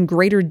read them in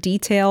greater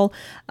detail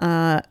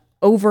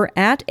over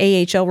at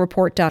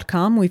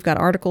ahlreport.com. We've got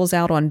articles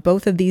out on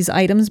both of these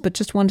items, but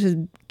just wanted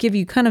to give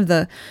you kind of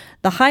the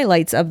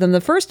highlights of them.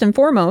 The first and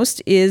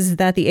foremost is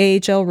that the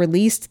AHL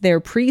released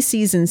their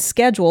preseason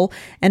schedule,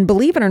 and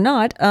believe it or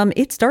not,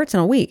 it starts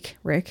in a week,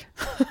 Rick.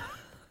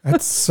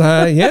 That's,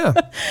 yeah.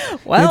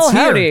 Well, it's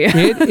howdy.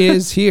 Here. It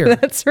is here.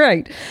 That's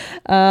right.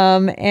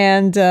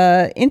 And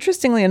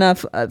interestingly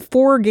enough,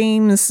 4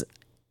 games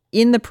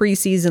in the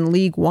preseason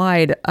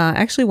league-wide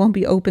actually won't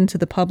be open to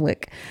the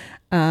public.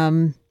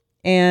 And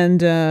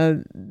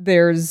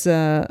there's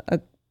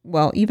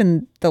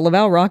even the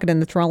Laval Rocket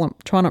and the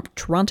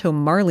Toronto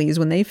Marlies,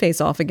 when they face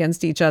off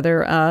against each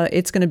other,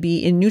 it's going to be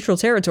in neutral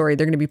territory.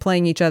 They're going to be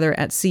playing each other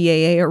at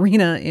CAA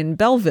Arena in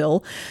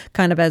Belleville,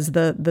 kind of as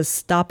the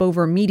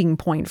stopover meeting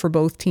point for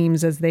both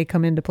teams as they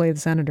come in to play the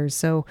Senators.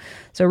 So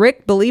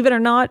Rick, believe it or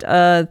not,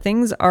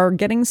 things are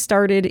getting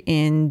started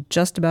in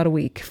just about a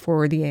week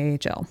for the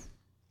AHL.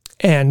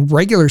 And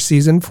regular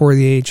season for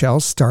the AHL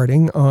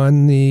starting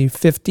on the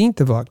 15th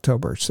of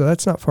October. So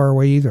that's not far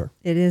away either.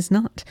 It is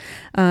not.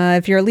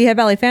 If you're a Lehigh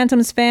Valley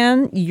Phantoms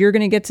fan, you're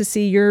going to get to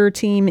see your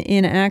team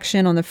in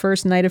action on the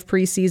first night of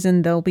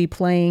preseason. They'll be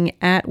playing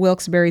at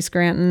Wilkes-Barre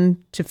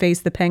Scranton to face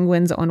the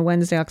Penguins on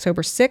Wednesday,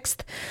 October 6th.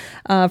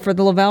 For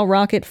the Laval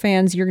Rocket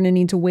fans, you're going to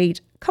need to wait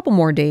a couple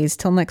more days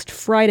till next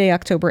Friday,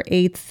 October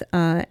 8th,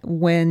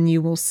 when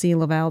you will see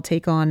Laval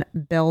take on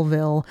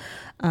Belleville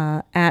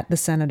at the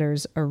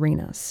Senators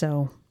Arena.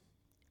 So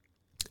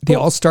the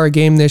All-Star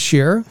game this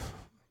year.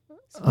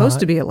 Supposed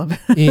to be at Laval.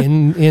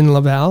 in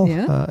Laval.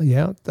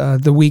 Yeah.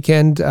 The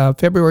weekend,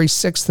 February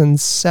 6th and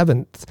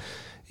 7th,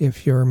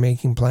 if you're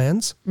making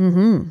plans.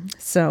 Mm-hmm.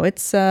 So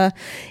it's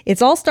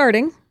all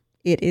starting.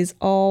 It is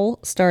all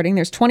starting.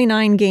 There's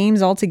 29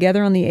 games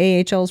altogether on the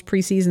AHL's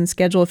preseason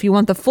schedule. If you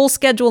want the full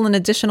schedule and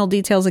additional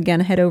details,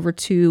 again, head over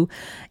to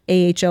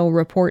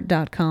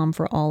ahlreport.com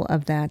for all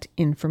of that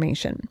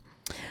information.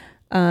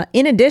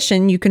 In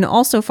addition, you can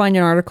also find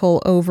an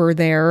article over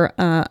there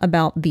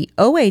about the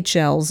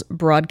OHL's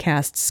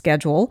broadcast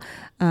schedule.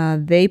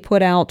 They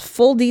put out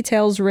full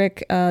details,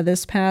 Rick,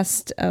 this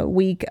past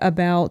week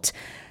about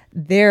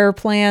their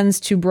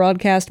plans to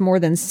broadcast more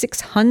than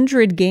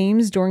 600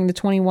 games during the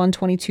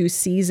 21-22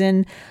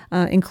 season,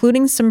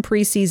 including some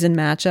preseason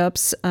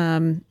matchups.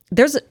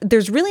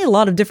 There's really a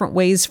lot of different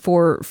ways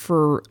for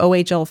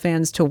OHL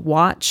fans to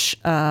watch,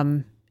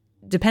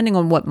 depending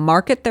on what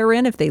market they're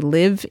in, if they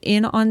live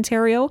in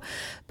Ontario.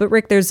 But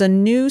Rick, there's a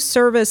new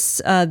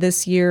service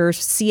this year,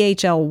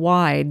 CHL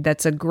wide,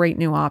 that's a great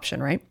new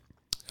option, right?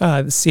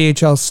 The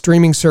CHL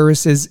streaming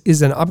service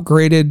is an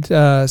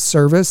upgraded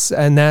service,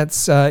 and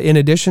that's in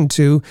addition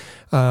to,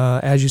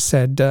 as you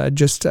said,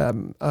 just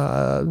through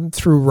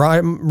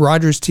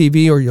Rogers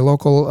TV or your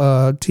local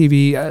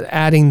TV,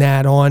 adding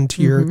that on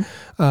to your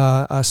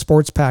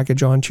sports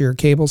package onto your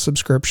cable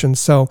subscription.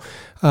 So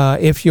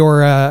if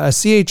you're a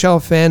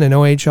CHL fan, an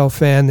OHL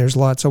fan, there's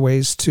lots of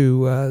ways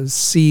to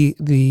see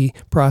the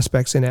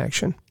prospects in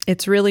action.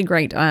 It's really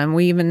great.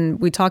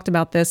 We talked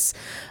about this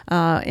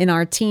in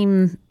our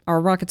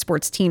Rocket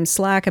Sports team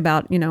Slack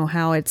about,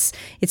 how it's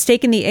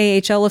taken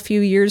the AHL a few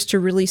years to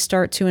really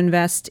start to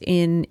invest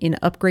in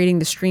upgrading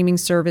the streaming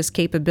service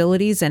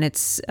capabilities, and it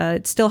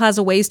still has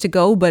a ways to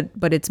go,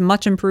 but it's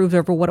much improved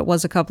over what it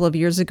was a couple of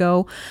years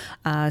ago.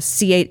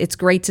 It's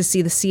great to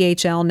see the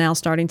CHL now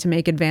starting to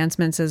make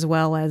advancements as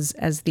well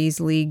as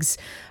these leagues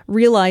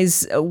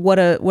realize what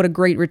a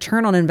great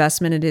return on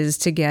investment it is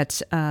to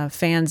get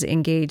fans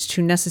engaged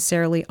who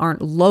necessarily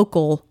aren't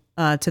local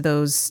to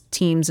those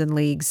teams and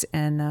leagues,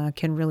 and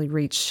can really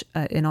reach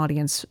an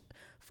audience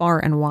far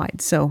and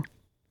wide. So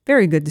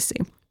very good to see.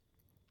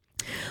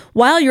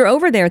 While you're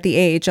over there at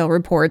the AHL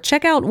Report,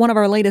 check out one of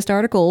our latest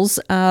articles,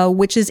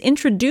 which is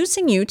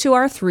introducing you to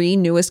our 3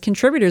 newest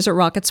contributors at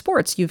Rocket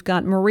Sports. You've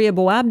got Maria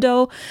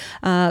Boabdo,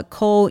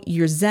 Cole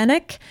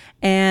Yurzenik,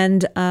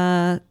 and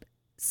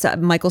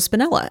Michael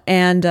Spinella.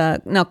 And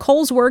now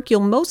Cole's work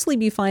you'll mostly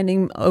be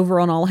finding over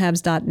on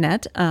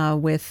allhabs.net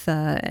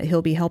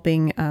he'll be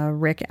helping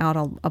Rick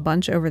out a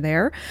bunch over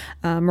there.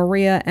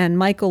 Maria and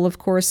Michael, of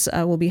course,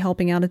 will be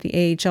helping out at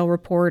the AHL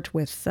report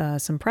with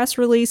some press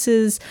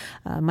releases.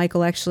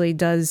 Michael actually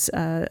does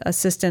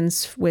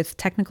assistance with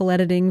technical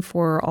editing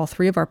for all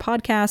three of our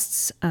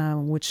podcasts,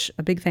 which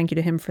a big thank you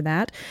to him for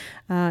that.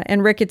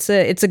 And Rick, it's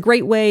a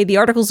great way. The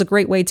article's a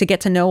great way to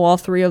get to know all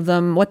three of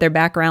them, what their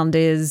background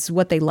is,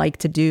 what they like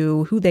to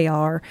do, who they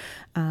are,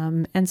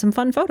 and some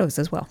fun photos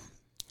as well.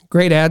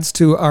 Great adds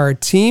to our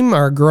team,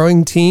 our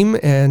growing team,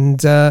 and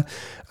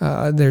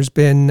there's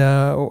been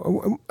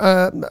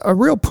a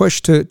real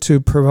push to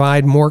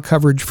provide more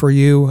coverage for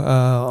you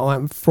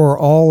for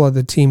all of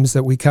the teams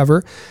that we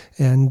cover,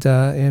 and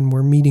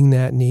we're meeting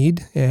that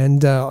need,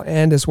 and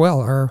as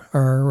well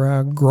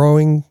our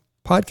growing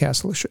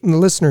podcast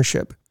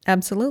listenership.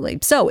 Absolutely.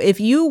 So if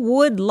you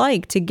would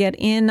like to get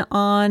in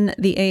on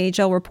the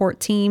AHL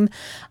report team,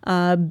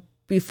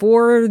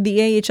 before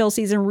the AHL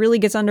season really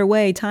gets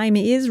underway, time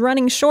is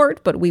running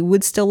short, but we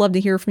would still love to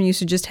hear from you.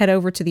 So just head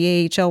over to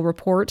the AHL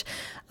Report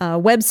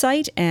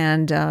website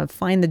and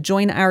find the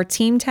Join Our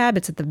Team tab.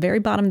 It's at the very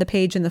bottom of the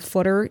page in the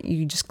footer.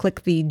 You just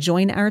click the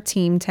Join Our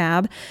Team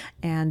tab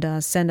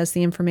and send us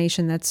the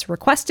information that's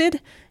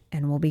requested,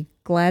 and we'll be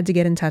glad to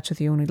get in touch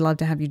with you, and we'd love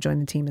to have you join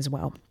the team as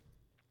well.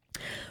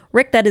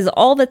 Rick, that is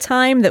all the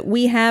time that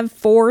we have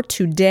for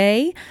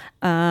today.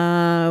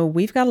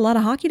 We've got a lot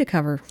of hockey to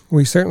cover.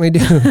 We certainly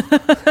do.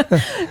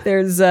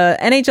 There's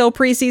NHL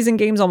preseason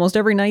games almost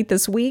every night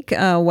this week,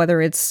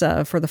 whether it's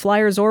for the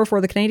Flyers or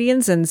for the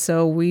Canadiens. And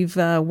so we're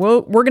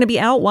going to be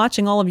out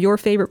watching all of your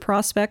favorite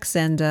prospects.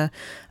 And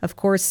of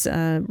course,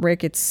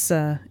 Rick, it's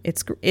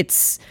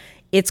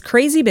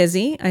crazy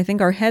busy. I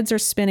think our heads are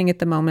spinning at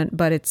the moment,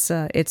 but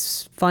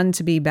it's fun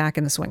to be back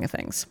in the swing of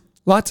things.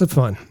 Lots of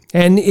fun.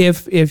 And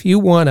if you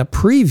want a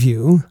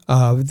preview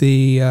of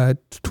the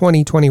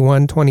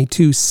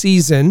 2021-22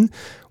 season,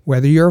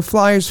 whether you're a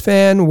Flyers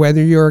fan,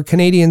 whether you're a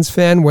Canadiens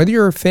fan, whether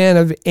you're a fan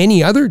of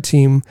any other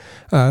team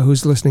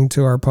who's listening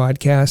to our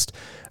podcast,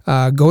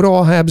 go to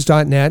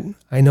allhabs.net.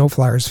 I know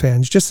Flyers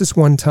fans, just this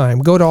one time,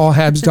 go to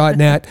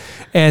allhabs.net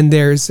and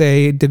there's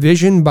a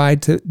division by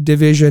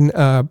division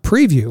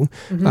preview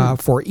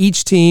for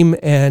each team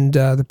and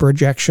the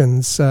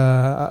projections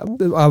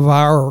of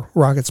our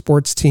Rocket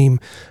Sports team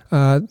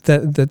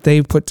that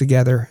they've put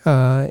together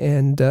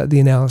and the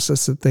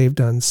analysis that they've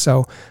done.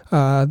 So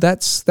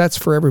that's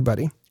for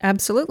everybody.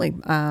 Absolutely.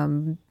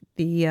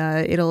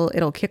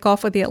 It'll kick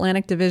off with the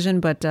Atlantic Division,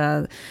 but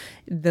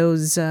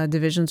those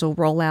divisions will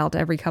roll out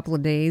every couple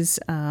of days.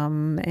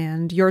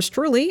 And yours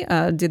truly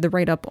did the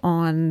write-up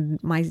on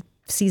my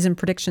season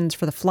predictions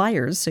for the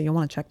Flyers, so you'll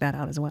want to check that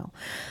out as well.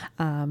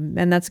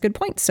 And that's a good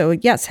point. So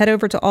yes, head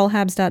over to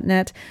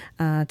allhabs.net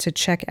to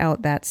check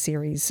out that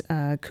series.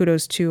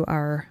 Kudos to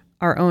our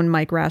own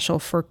Mike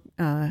Raschel for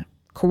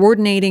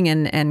coordinating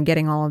and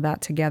getting all of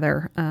that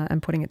together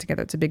and putting it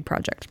together. It's a big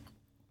project.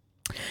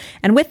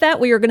 And with that,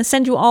 we are going to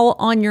send you all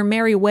on your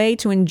merry way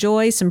to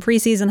enjoy some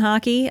preseason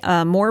hockey,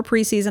 more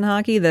preseason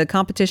hockey. The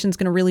competition's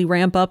going to really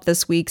ramp up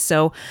this week,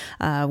 so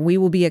we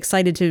will be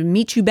excited to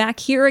meet you back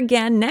here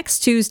again next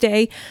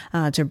Tuesday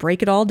to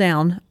break it all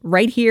down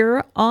right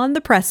here on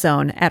the Press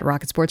Zone at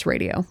Rocket Sports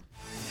Radio.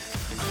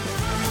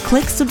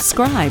 Click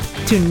subscribe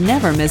to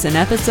never miss an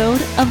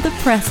episode of the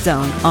Press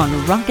Zone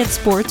on Rocket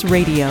Sports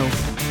Radio.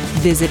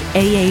 Visit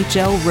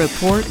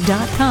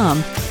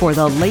ahlreport.com for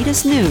the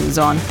latest news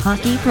on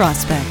hockey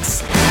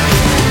prospects.